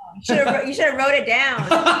 You should have wrote it down.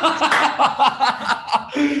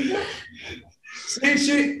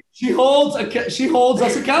 See, she holds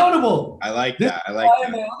us accountable. I like that. I like that.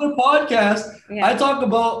 In my other podcast, I talk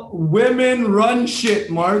about women run shit,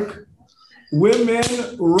 Mark. Women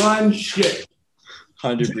run shit.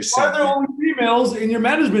 100%. Why are there only females in your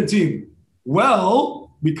management team? Well,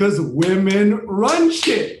 because women run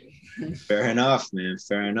shit. Fair enough, man.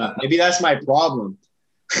 Fair enough. Maybe that's my problem.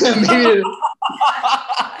 Maybe.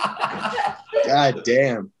 God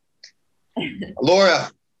damn.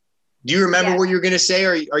 Laura, do you remember what you were going to say?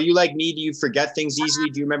 Or are you like me? Do you forget things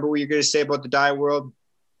easily? Do you remember what you're going to say about the diet world?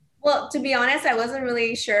 Well, to be honest, I wasn't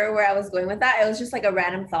really sure where I was going with that. It was just like a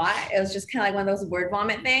random thought. It was just kind of like one of those word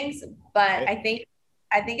vomit things. But I think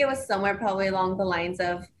it was somewhere probably along the lines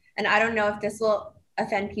of, and I don't know if this will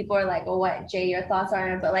offend people or like, oh, what, Jay, your thoughts are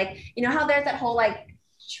on it, but like, you know how there's that whole like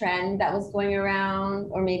trend that was going around,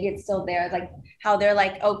 or maybe it's still there, like how they're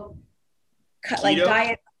like, oh, like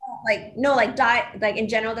diet, like, no, like diet, like in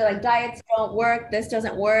general, they're like, diets don't work, this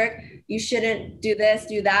doesn't work, you shouldn't do this,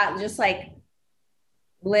 do that, just like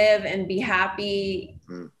live and be happy,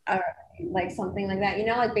 or like something like that, you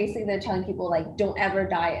know, like basically they're telling people like, don't ever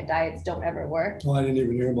diet, diets don't ever work. Oh, I didn't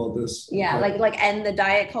even hear about this. Yeah, like end the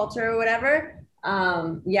diet culture or whatever.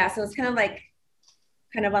 Yeah, so it's kind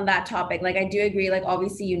of on that topic. Like I do agree, like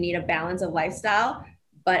obviously you need a balance of lifestyle,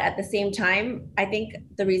 but at the same time, I think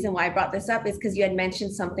the reason why I brought this up is because you had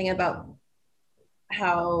mentioned something about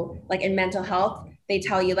how like in mental health, they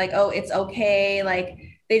tell you like, oh, it's okay. Like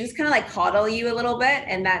they just kind of like coddle you a little bit.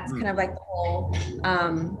 And that's kind of like the whole,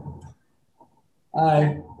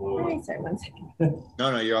 Hi. Sorry, 1 second.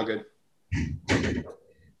 No, you're all good.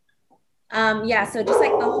 Yeah, so just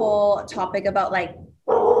like the whole topic about like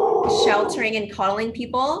sheltering and coddling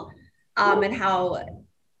people, and how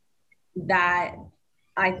that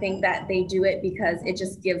I think that they do it because it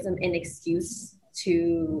just gives them an excuse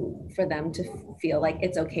for them to feel like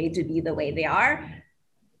it's okay to be the way they are.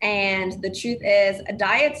 And the truth is,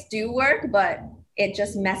 diets do work, but it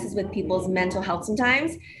just messes with people's mental health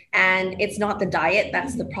sometimes. And it's not the diet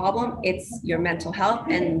that's the problem, it's your mental health.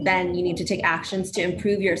 And then you need to take actions to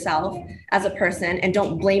improve yourself as a person, and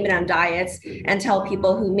don't blame it on diets and tell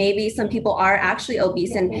people who maybe some people are actually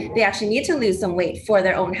obese and they actually need to lose some weight for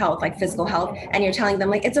their own health, like physical health. And you're telling them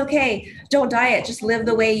like, it's okay, don't diet, just live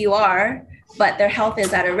the way you are, but their health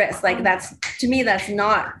is at a risk. Like that's, to me, that's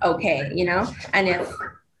not okay, you know? And if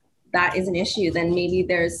that is an issue, then maybe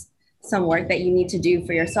there's some work that you need to do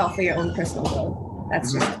for yourself, for your own personal growth.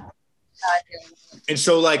 That's just And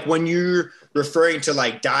so like when you're referring to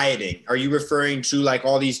like dieting, are you referring to like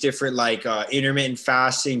all these different like intermittent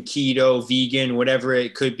fasting, keto, vegan, whatever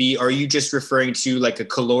it could be? Or are you just referring to like a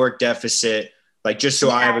caloric deficit? Like just so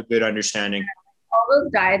I have a good understanding. All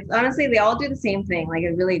those diets, honestly, they all do the same thing. Like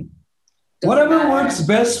it really whatever works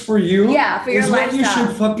best for you, yeah, for your is lifestyle. What you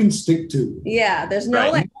should fucking stick to. Yeah, there's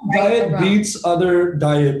no like diet beats other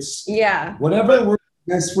diets. Yeah. Whatever works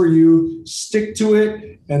best for you, stick to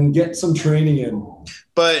it and get some training in.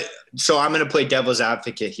 But so I'm going to play devil's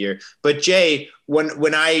advocate here. But Jay,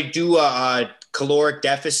 when I do a caloric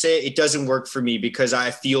deficit, it doesn't work for me because I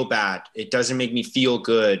feel bad. It doesn't make me feel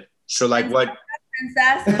good. So like what?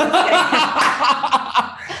 Princess.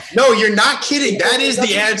 No, you're not kidding. That is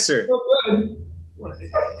the answer.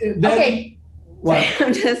 Okay. What?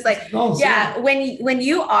 I'm just like, yeah, when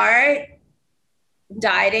you are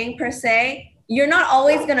dieting per se, you're not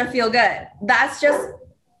always going to feel good. That's just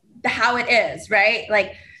how it is, right?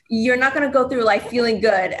 Like you're not going to go through life feeling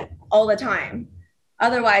good all the time.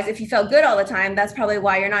 Otherwise, if you felt good all the time, that's probably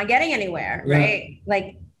why you're not getting anywhere, right?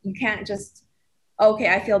 Like you can't just,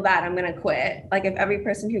 okay, I feel bad, I'm going to quit. Like if every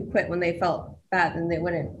person who quit when they felt bad, then they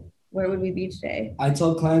wouldn't where would we be today? I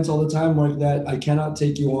tell clients all the time, Mark, that I cannot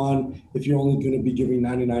take you on if you're only going to be giving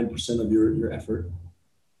 99% of your effort.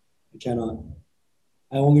 I cannot.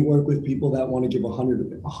 I only work with people that want to give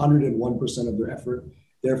 101% of their effort.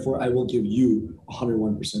 Therefore, I will give you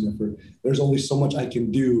 101% effort. There's only so much I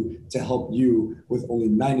can do to help you with only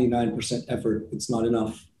 99% effort. It's not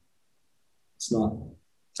enough. It's not.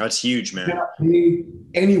 That's huge, man. You cannot pay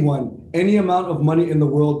anyone any amount of money in the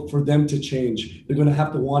world for them to change. They're going to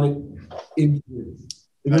have to want it in here.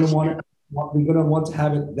 They're going to want it. They're going to want to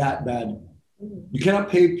have it that bad. You cannot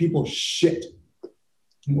pay people shit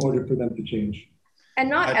in order for them to change. And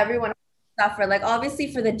not everyone suffer. Like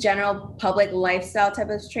obviously for the general public lifestyle type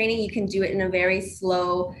of training, you can do it in a very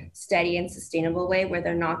slow, steady, and sustainable way where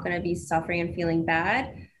they're not going to be suffering and feeling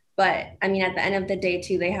bad. But I mean, at the end of the day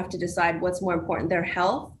too, they have to decide what's more important, their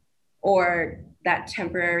health or that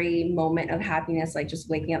temporary moment of happiness, like just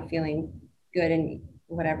waking up feeling good and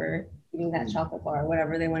whatever, eating that chocolate bar or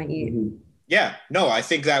whatever they want to eat. Yeah, no, I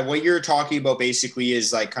think that what you're talking about basically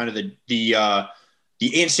is like kind of the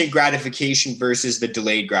instant gratification versus the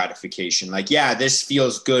delayed gratification. Like, yeah, this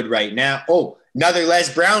feels good right now. Oh, another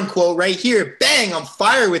Les Brown quote right here. Bang, I'm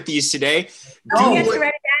fire with these today. Oh, you have to write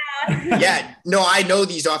it down. Yeah, no, I know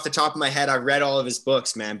these off the top of my head. I've read all of his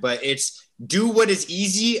books, man, but it's do what is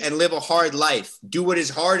easy and live a hard life. Do what is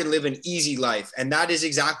hard and live an easy life. And that is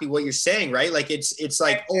exactly what you're saying, right? Like it's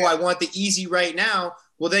like, oh, I want the easy right now.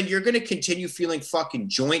 Well, then you're going to continue feeling fucking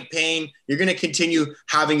joint pain. You're going to continue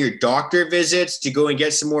having your doctor visits to go and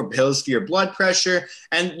get some more pills for your blood pressure.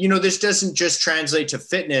 And, you know, this doesn't just translate to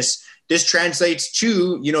fitness. This translates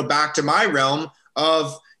to, you know, back to my realm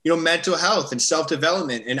of, you know, mental health and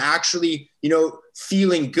self-development and actually, you know,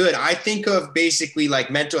 feeling good. I think of basically like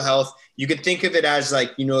mental health. You could think of it as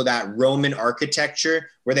like, you know, that Roman architecture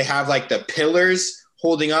where they have like the pillars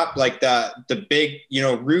holding up like the big, you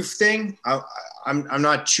know, roof thing. I'm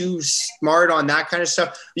not too smart on that kind of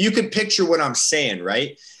stuff. You can picture what I'm saying,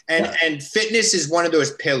 right? And fitness is one of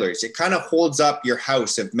those pillars. It kind of holds up your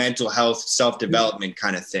house of mental health, self-development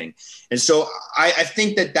kind of thing. And so I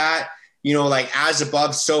think that, you know, like as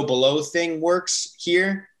above, so below thing works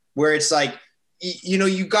here, where it's like, you know,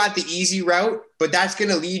 you got the easy route, but that's going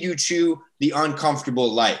to lead you to the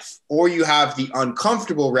uncomfortable life. Or you have the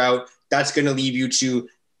uncomfortable route that's going to lead you to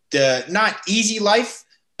the not easy life,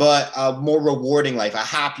 but a more rewarding life, a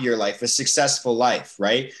happier life, a successful life,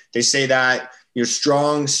 right? They say that, you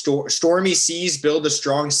know, stormy seas build a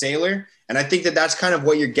strong sailor. And I think that that's kind of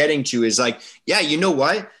what you're getting to is like, yeah, you know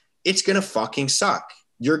what? It's going to fucking suck.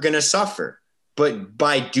 You're going to suffer. But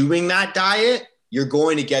by doing that diet, you're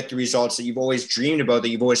going to get the results that you've always dreamed about, that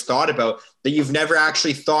you've always thought about, that you've never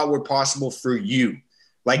actually thought were possible for you.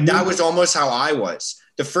 Like that was almost how I was.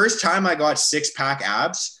 The first time I got 6-pack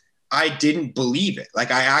abs, I didn't believe it.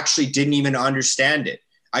 Like I actually didn't even understand it.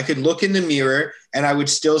 I could look in the mirror and I would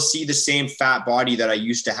still see the same fat body that I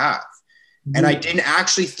used to have. And I didn't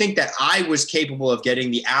actually think that I was capable of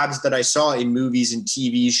getting the abs that I saw in movies and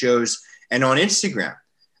TV shows and on Instagram.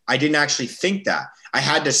 I didn't actually think that. I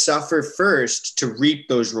had to suffer first to reap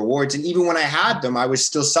those rewards. And even when I had them, I was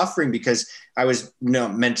still suffering because I was, you know,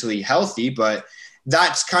 mentally healthy, but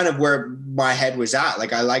that's kind of where my head was at.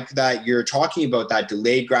 Like, I like that you're talking about that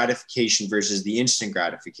delayed gratification versus the instant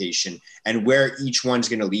gratification and where each one's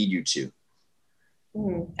going to lead you to.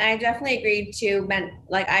 I definitely agree too.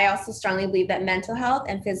 Like, I also strongly believe that mental health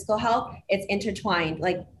and physical health, it's intertwined.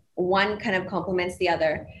 Like one kind of complements the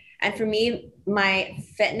other. And for me, my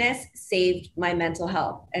fitness saved my mental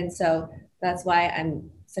health. And so that's why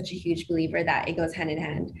I'm such a huge believer that it goes hand in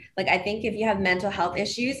hand. Like, I think if you have mental health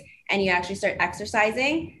issues and you actually start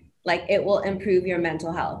exercising, like it will improve your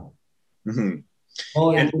mental health.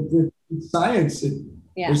 Oh, and it's science.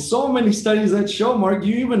 There's so many studies that show, Mark,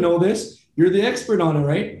 you even know this. You're the expert on it,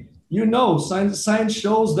 right? You know, science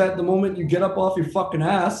shows that the moment you get up off your fucking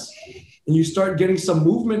ass and you start getting some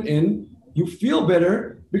movement in, you feel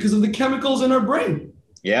better because of the chemicals in our brain.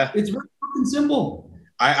 Yeah. It's very fucking simple.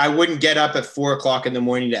 I wouldn't get up at 4 o'clock in the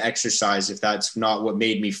morning to exercise if that's not what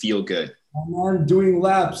made me feel good. I'm doing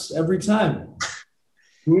laps every time.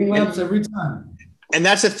 Every time. And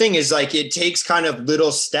that's the thing is like, it takes kind of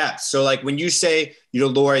little steps. So like when you say, you know,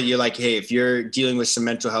 Laura, you're like, hey, if you're dealing with some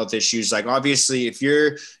mental health issues, like obviously if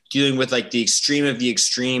you're dealing with like the extreme of the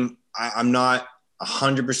extreme, I'm not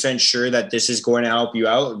 100% sure that this is going to help you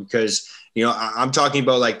out because, you know, I'm talking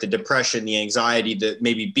about like the depression, the anxiety, the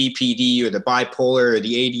maybe BPD or the bipolar or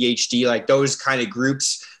the ADHD, like those kind of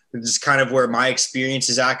groups. This is kind of where my experience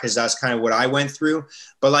is at because that's kind of what I went through.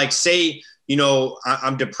 But like, say, you know,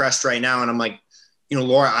 I'm depressed right now and I'm like, you know,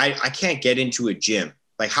 Laura, I can't get into a gym.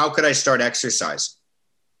 Like, how could I start exercise?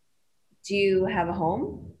 Do you have a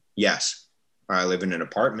home? Yes. I live in an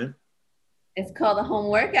apartment. It's called a home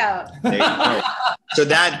workout. There you go. So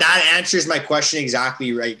that answers my question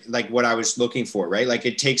exactly, right? Like what I was looking for, right? Like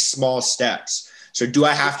it takes small steps. So do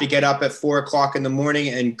I have to get up at 4 o'clock in the morning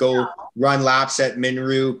and go run laps at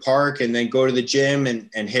Minru Park and then go to the gym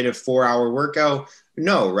and hit a 4-hour workout?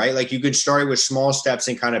 No, right? Like you could start with small steps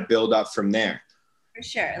and kind of build up from there. For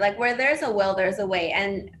sure. Like where there's a will, there's a way.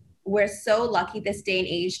 And we're so lucky this day and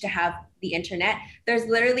age to have the internet. There's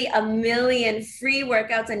literally a million free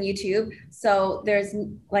workouts on YouTube. So there's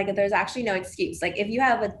actually no excuse. Like if you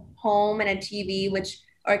have a home and a TV,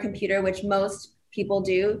 or a computer, which most people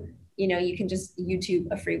do, you can just YouTube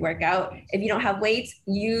a free workout. If you don't have weights,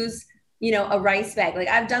 use, a rice bag. Like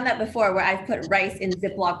I've done that before where I've put rice in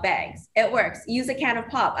Ziploc bags. It works. Use a can of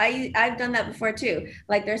pop. I've done that before too.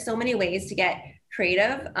 Like there's so many ways to get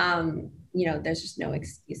creative. There's just no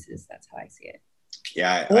excuses. That's how I see it.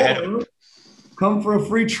 Yeah. Come for a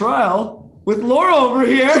free trial with Laura over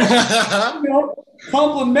here.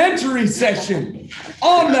 Complimentary session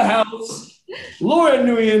on the house. Laura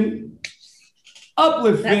Nguyen,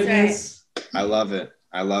 Uplift Fitness. Right. I love it.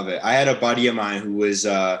 I had a buddy of mine who was,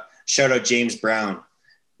 shout out James Brown.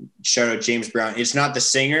 It's not the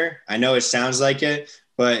singer. I know it sounds like it,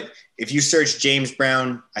 but if you search James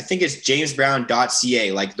Brown, I think it's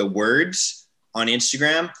jamesbrown.ca, like the words on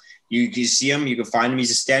Instagram, you can see him, you can find him.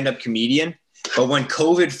 He's a stand-up comedian. But when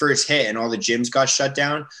COVID first hit and all the gyms got shut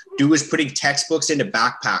down, dude was putting textbooks into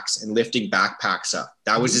backpacks and lifting backpacks up.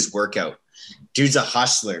 That was his workout. Dude's a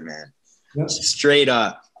hustler, man. Yep. Straight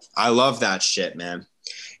up. I love that shit, man.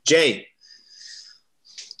 Jay,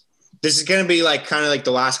 this is going to be kind of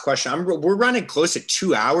the last question. We're running close to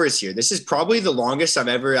 2 hours here. This is probably the longest I've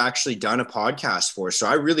ever actually done a podcast for. So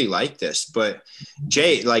I really like this. But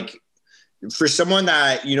Jay, for someone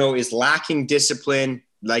that, is lacking discipline,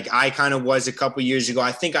 like I kind of was a couple years ago,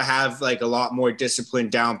 I think I have a lot more discipline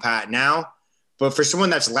down pat now. But for someone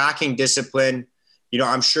that's lacking discipline,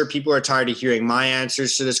 I'm sure people are tired of hearing my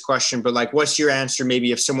answers to this question, but what's your answer?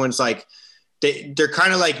 Maybe if someone's they're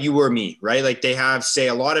kind of like you or me, right? Like they have, say,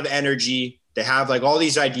 a lot of energy. They have all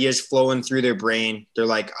these ideas flowing through their brain. They're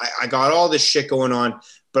like, I got all this shit going on,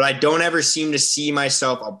 but I don't ever seem to see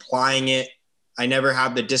myself applying it. I never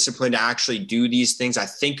have the discipline to actually do these things. I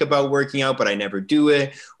think about working out, but I never do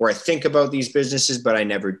it. Or I think about these businesses, but I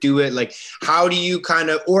never do it. How do you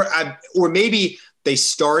kind of, or maybe they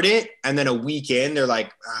start it and then a week in, they're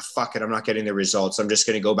like, fuck it, I'm not getting the results. I'm just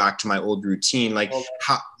going to go back to my old routine.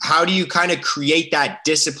 How do you kind of create that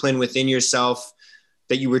discipline within yourself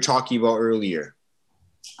that you were talking about earlier?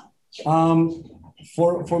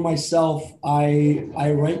 For myself,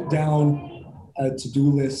 I write down a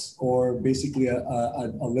to-do list, or basically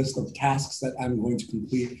a list of tasks that I'm going to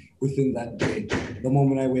complete within that day. The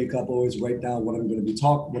moment I wake up, I always write down what I'm going to be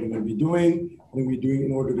what I'm going to be doing,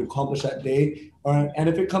 in order to accomplish that day. And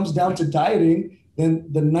if it comes down to dieting, then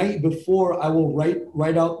the night before I will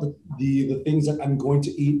write out the things that I'm going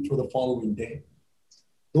to eat for the following day.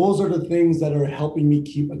 Those are the things that are helping me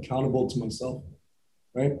keep accountable to myself,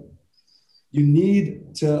 right? You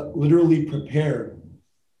need to literally prepare.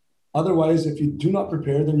 Otherwise, if you do not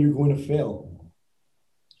prepare, then you're going to fail.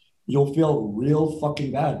 You'll fail real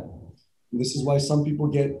fucking bad. And this is why some people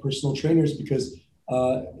get personal trainers, because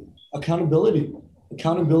accountability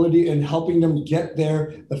and helping them get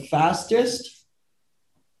there the fastest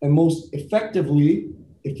and most effectively,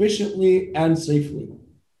 efficiently, and safely.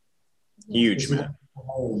 Huge, man.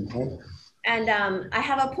 And I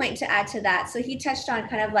have a point to add to that. So he touched on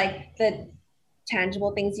kind of the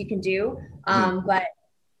tangible things you can do, but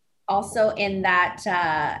also in that,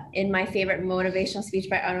 in my favorite motivational speech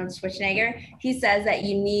by Arnold Schwarzenegger, he says that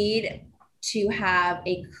you need to have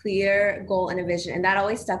a clear goal and a vision. And that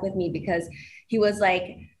always stuck with me, because he was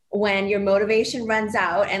like, when your motivation runs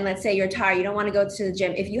out and let's say you're tired, you don't want to go to the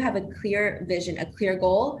gym. If you have a clear vision, a clear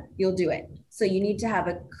goal, you'll do it. So you need to have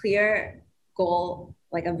a clear goal,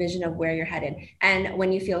 like a vision of where you're headed. And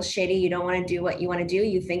when you feel shitty, you don't want to do what you want to do,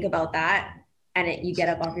 you think about that and you get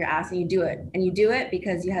up off your ass and you do it. And you do it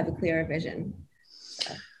because you have a clearer vision.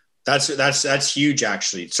 So. That's huge,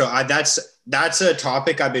 actually. So that's a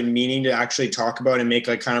topic I've been meaning to actually talk about and make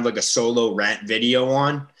kind of a solo rant video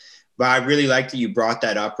on. But I really like that you brought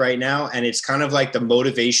that up right now. And it's kind of like the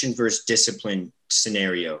motivation versus discipline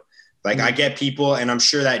scenario. I get people, and I'm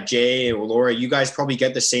sure that Jay or Laura, you guys probably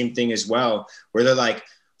get the same thing as well, where they're like,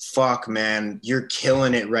 fuck, man, you're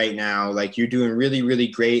killing it right now. You're doing really, really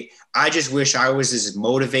great. I just wish I was as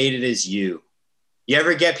motivated as you. You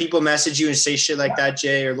ever get people message you and say shit like that,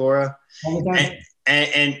 Jay or Laura? All the time.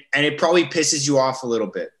 And it probably pisses you off a little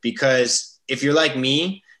bit, because if you're like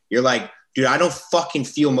me, You're like, dude, I don't fucking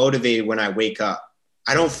feel motivated when I wake up.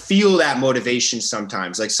 I don't feel that motivation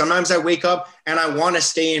sometimes. Like sometimes I wake up and I want to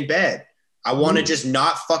stay in bed. I want to just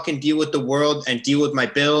not fucking deal with the world and deal with my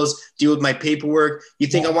bills, deal with my paperwork. You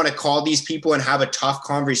think I want to call these people and have a tough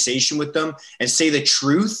conversation with them and say the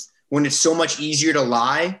truth when it's so much easier to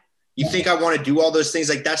lie? You think I want to do all those things?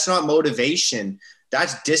 Like, that's not motivation.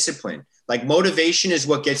 That's discipline. Like, motivation is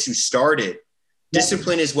what gets you started.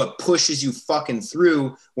 Discipline is what pushes you fucking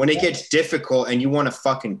through when it gets difficult and you want to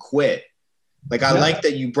fucking quit. Like, I like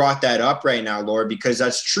that you brought that up right now, Laura, because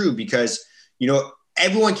that's true. Because, you know,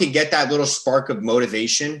 everyone can get that little spark of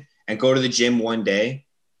motivation and go to the gym one day,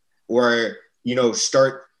 or, you know,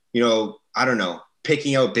 start, you know, I don't know,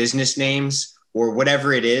 picking out business names or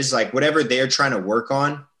whatever it is, like whatever they're trying to work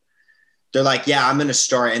on. They're like, yeah, I'm going to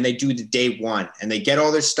start. And they do the day one and they get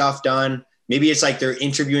all their stuff done. Maybe it's like they're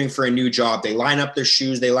interviewing for a new job. They line up their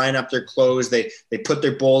shoes, they line up their clothes. They put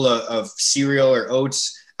their bowl of cereal or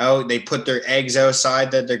oats out. They put their eggs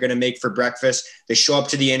outside that they're going to make for breakfast. They show up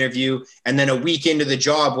to the interview. And then a week into the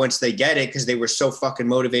job, once they get it, because they were so fucking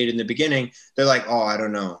motivated in the beginning, they're like, oh, I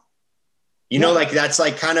don't know. You know, like that's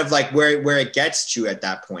like kind of like where it gets to at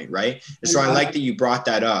that point. Right. And so I like that you brought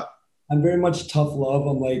that up. I'm very much tough love.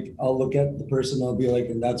 I'm like, I'll look at the person, I'll be like,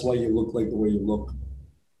 and that's why you look like the way you look.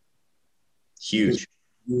 Huge.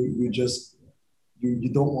 You just,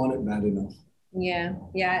 you don't want it bad enough. Yeah.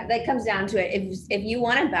 That comes down to it. If you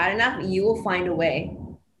want it bad enough, you will find a way.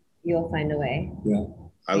 You'll find a way. Yeah.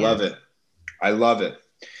 I love it. I love it.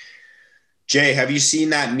 Jay, have you seen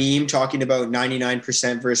that meme talking about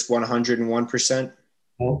 99% versus 101%?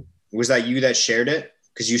 No. Was that you that shared it?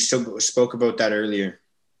 Because you still spoke about that earlier.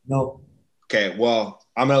 No. Okay, well,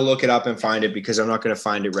 I'm going to look it up and find it because I'm not going to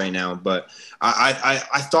find it right now. But I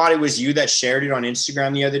thought it was you that shared it on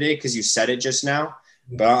Instagram the other day because you said it just now.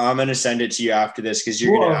 But I'm going to send it to you after this because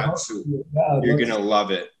you're going to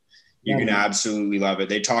love it. You're going to absolutely love it.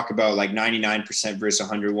 They talk about like 99% versus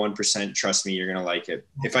 101%. Trust me, you're going to like it.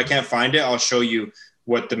 If I can't find it, I'll show you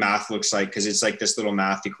what the math looks like because it's like this little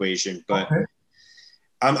math equation. But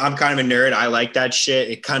I'm kind of a nerd. I like that shit.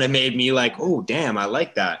 It kind of made me like, oh, damn, I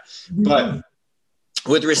like that. But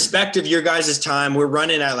with respect of your guys' time, we're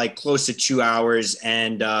running at like close to 2 hours.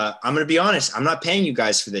 And I'm going to be honest, I'm not paying you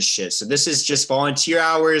guys for this shit. So this is just volunteer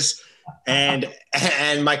hours. And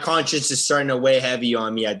my conscience is starting to weigh heavy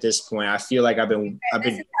on me at this point. I feel like I've been.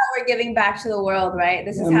 This is how we're giving back to the world, right?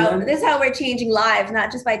 This is how we're changing lives,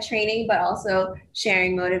 not just by training, but also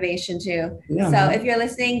sharing motivation too. Yeah, so if you're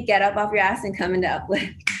listening, get up off your ass and come into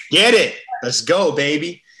Uplift. Get it. Let's go,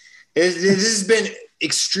 baby. This has been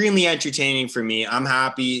extremely entertaining for me. I'm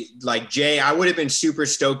happy. Like Jay, I would have been super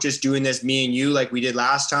stoked just doing this, me and you, like we did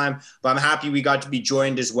last time. But I'm happy we got to be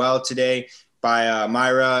joined as well today by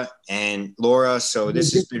Myra and Laura. So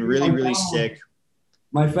this has been really, really sick.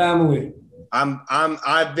 My family.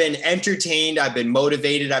 I've been entertained. I've been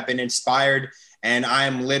motivated. I've been inspired. And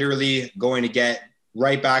I'm literally going to get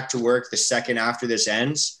right back to work the second after this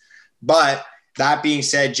ends. But that being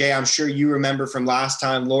said, Jay, I'm sure you remember from last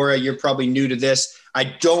time. Laura, you're probably new to this. I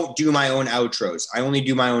don't do my own outros. I only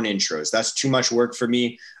do my own intros. That's too much work for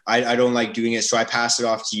me. I don't like doing it. So I pass it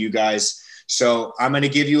off to you guys. So I'm going to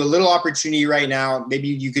give you a little opportunity right now. Maybe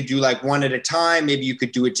you could do like one at a time. Maybe you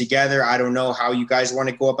could do it together. I don't know how you guys want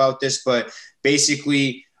to go about this, but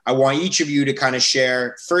basically I want each of you to kind of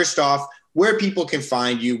share first off where people can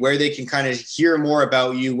find you, where they can kind of hear more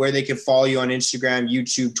about you, where they can follow you on Instagram,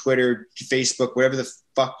 YouTube, Twitter, Facebook, whatever the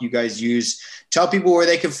fuck you guys use. Tell people where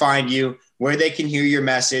they can find you, where they can hear your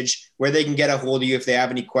message, where they can get a hold of you if they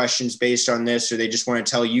have any questions based on this, or they just want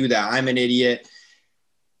to tell you that I'm an idiot.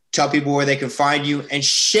 Tell people where they can find you and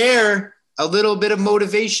share a little bit of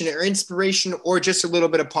motivation or inspiration or just a little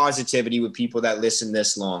bit of positivity with people that listen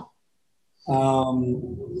this long.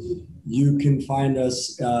 You can find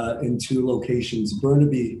us in 2 locations,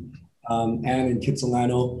 Burnaby and in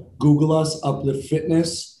Kitsilano. Google us, Uplift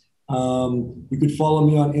Fitness. You could follow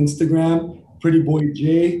me on Instagram, Pretty Boy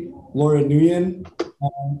J, Laura Nguyen.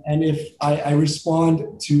 And if I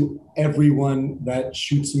respond to everyone that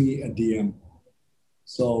shoots me a DM.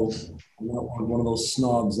 So I'm not one of those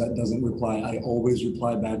snobs that doesn't reply. I always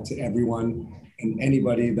reply back to everyone and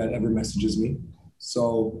anybody that ever messages me.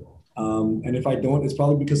 So, and if I don't, it's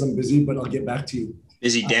probably because I'm busy, but I'll get back to you.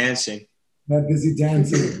 Busy dancing. Busy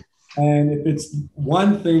dancing. And if it's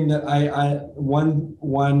one thing that one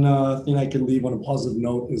thing I can leave on a positive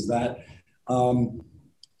note is that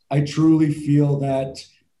I truly feel that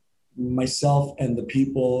myself and the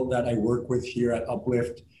people that I work with here at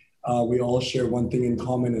Uplift, we all share one thing in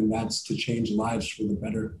common, and that's to change lives for the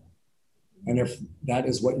better. And if that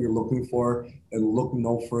is what you're looking for, then look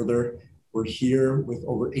no further. We're here with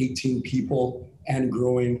over 18 people and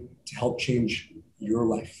growing to help change your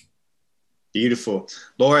life. Beautiful.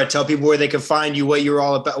 Laura, tell people where they can find you, what you're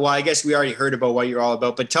all about. Well, I guess we already heard about what you're all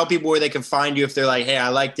about, but tell people where they can find you if they're like, hey, I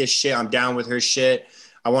like this shit. I'm down with her shit.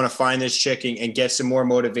 I want to find this chick and get some more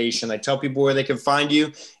motivation. Like, tell people where they can find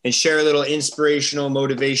you and share a little inspirational,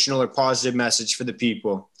 motivational, or positive message for the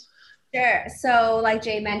people. Sure. So like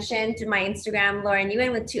Jay mentioned, my Instagram, Laura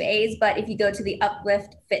Nguyen with 2 A's, but if you go to the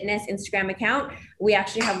Uplift Fitness Instagram account, we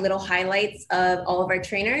actually have little highlights of all of our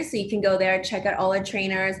trainers. So you can go there, check out all our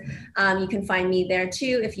trainers. You can find me there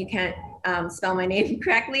too if you can't spell my name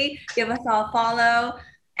correctly. Give us all a follow.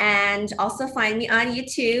 And also find me on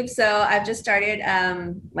YouTube. So I've just started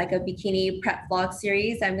like a bikini prep vlog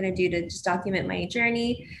series I'm going to do to just document my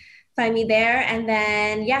journey. Find me there. And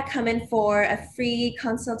then, yeah, come in for a free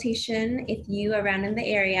consultation if you are around in the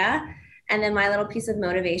area. And then my little piece of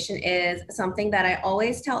motivation is something that I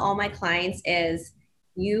always tell all my clients is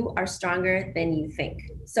you are stronger than you think.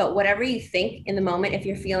 So whatever you think in the moment, if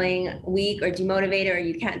you're feeling weak or demotivated or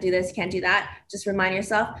you can't do this, you can't do that, just remind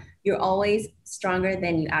yourself you're always stronger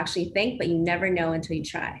than you actually think, but you never know until you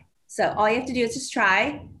try. So all you have to do is just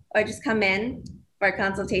try or just come in for a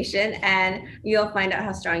consultation and you'll find out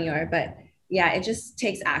how strong you are. But yeah, it just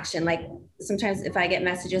takes action. Like sometimes if I get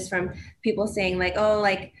messages from people saying like, oh,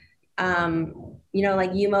 like, you know,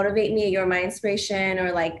 like you motivate me, you're my inspiration,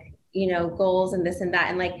 or like, you know, goals and this and that.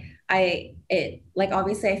 And like,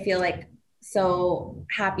 obviously I feel like so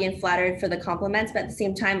happy and flattered for the compliments, but at the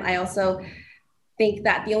same time, I also think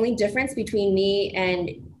that the only difference between me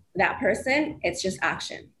and that person, it's just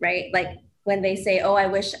action, right? Like when they say, oh, I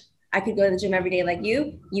wish I could go to the gym every day like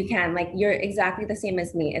you can, like, you're exactly the same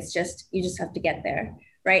as me. It's just, you just have to get there,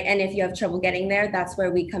 right? And if you have trouble getting there, that's where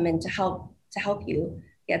we come in to help you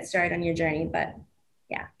get started on your journey. But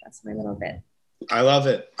yeah, that's my little bit. I love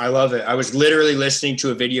it. I love it. I was literally listening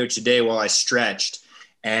to a video today while I stretched,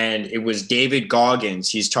 and it was David Goggins.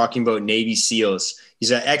 He's talking about Navy SEALs.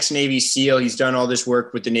 He's an ex-Navy SEAL. He's done all this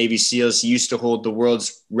work with the Navy SEALs. He used to hold the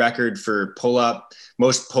world's record for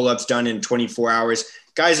most pull-ups done in 24 hours.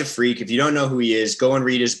 Guy's a freak. If you don't know who he is, go and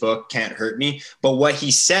read his book, Can't Hurt Me. But what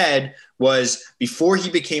he said was before he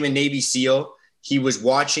became a Navy SEAL, he was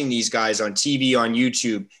watching these guys on TV, on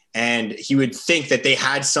YouTube, and he would think that they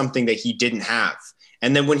had something that he didn't have.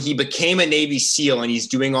 And then when he became a Navy SEAL and he's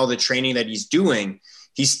doing all the training that he's doing,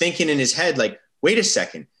 he's thinking in his head, like, wait a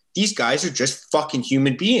second, these guys are just fucking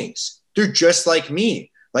human beings. They're just like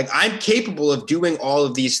me. Like, I'm capable of doing all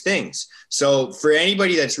of these things. So for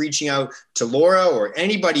anybody that's reaching out to Laura or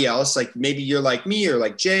anybody else, like maybe you're like me or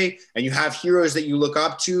like Jay, and you have heroes that you look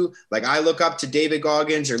up to, like I look up to David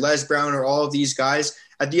Goggins or Les Brown or all of these guys.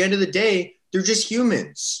 At the end of the day, they're just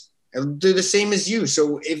humans. They're the same as you.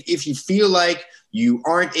 So if you feel like you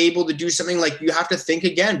aren't able to do something, like, you have to think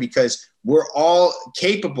again, because we're all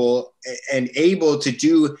capable and able to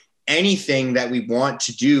do anything that we want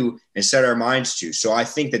to do and set our minds to. So I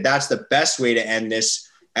think that that's the best way to end this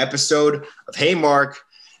episode of Hey Mark.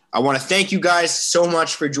 I want to thank you guys so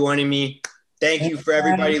much for joining me. Thank you for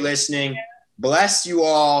everybody listening. Bless you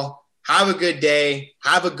all. Have a good day.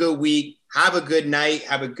 Have a good week. Have a good night.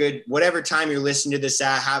 Have a good, whatever time you're listening to this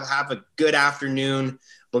at, have a good afternoon,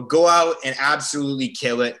 but go out and absolutely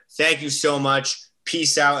kill it. Thank you so much.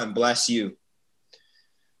 Peace out and bless you.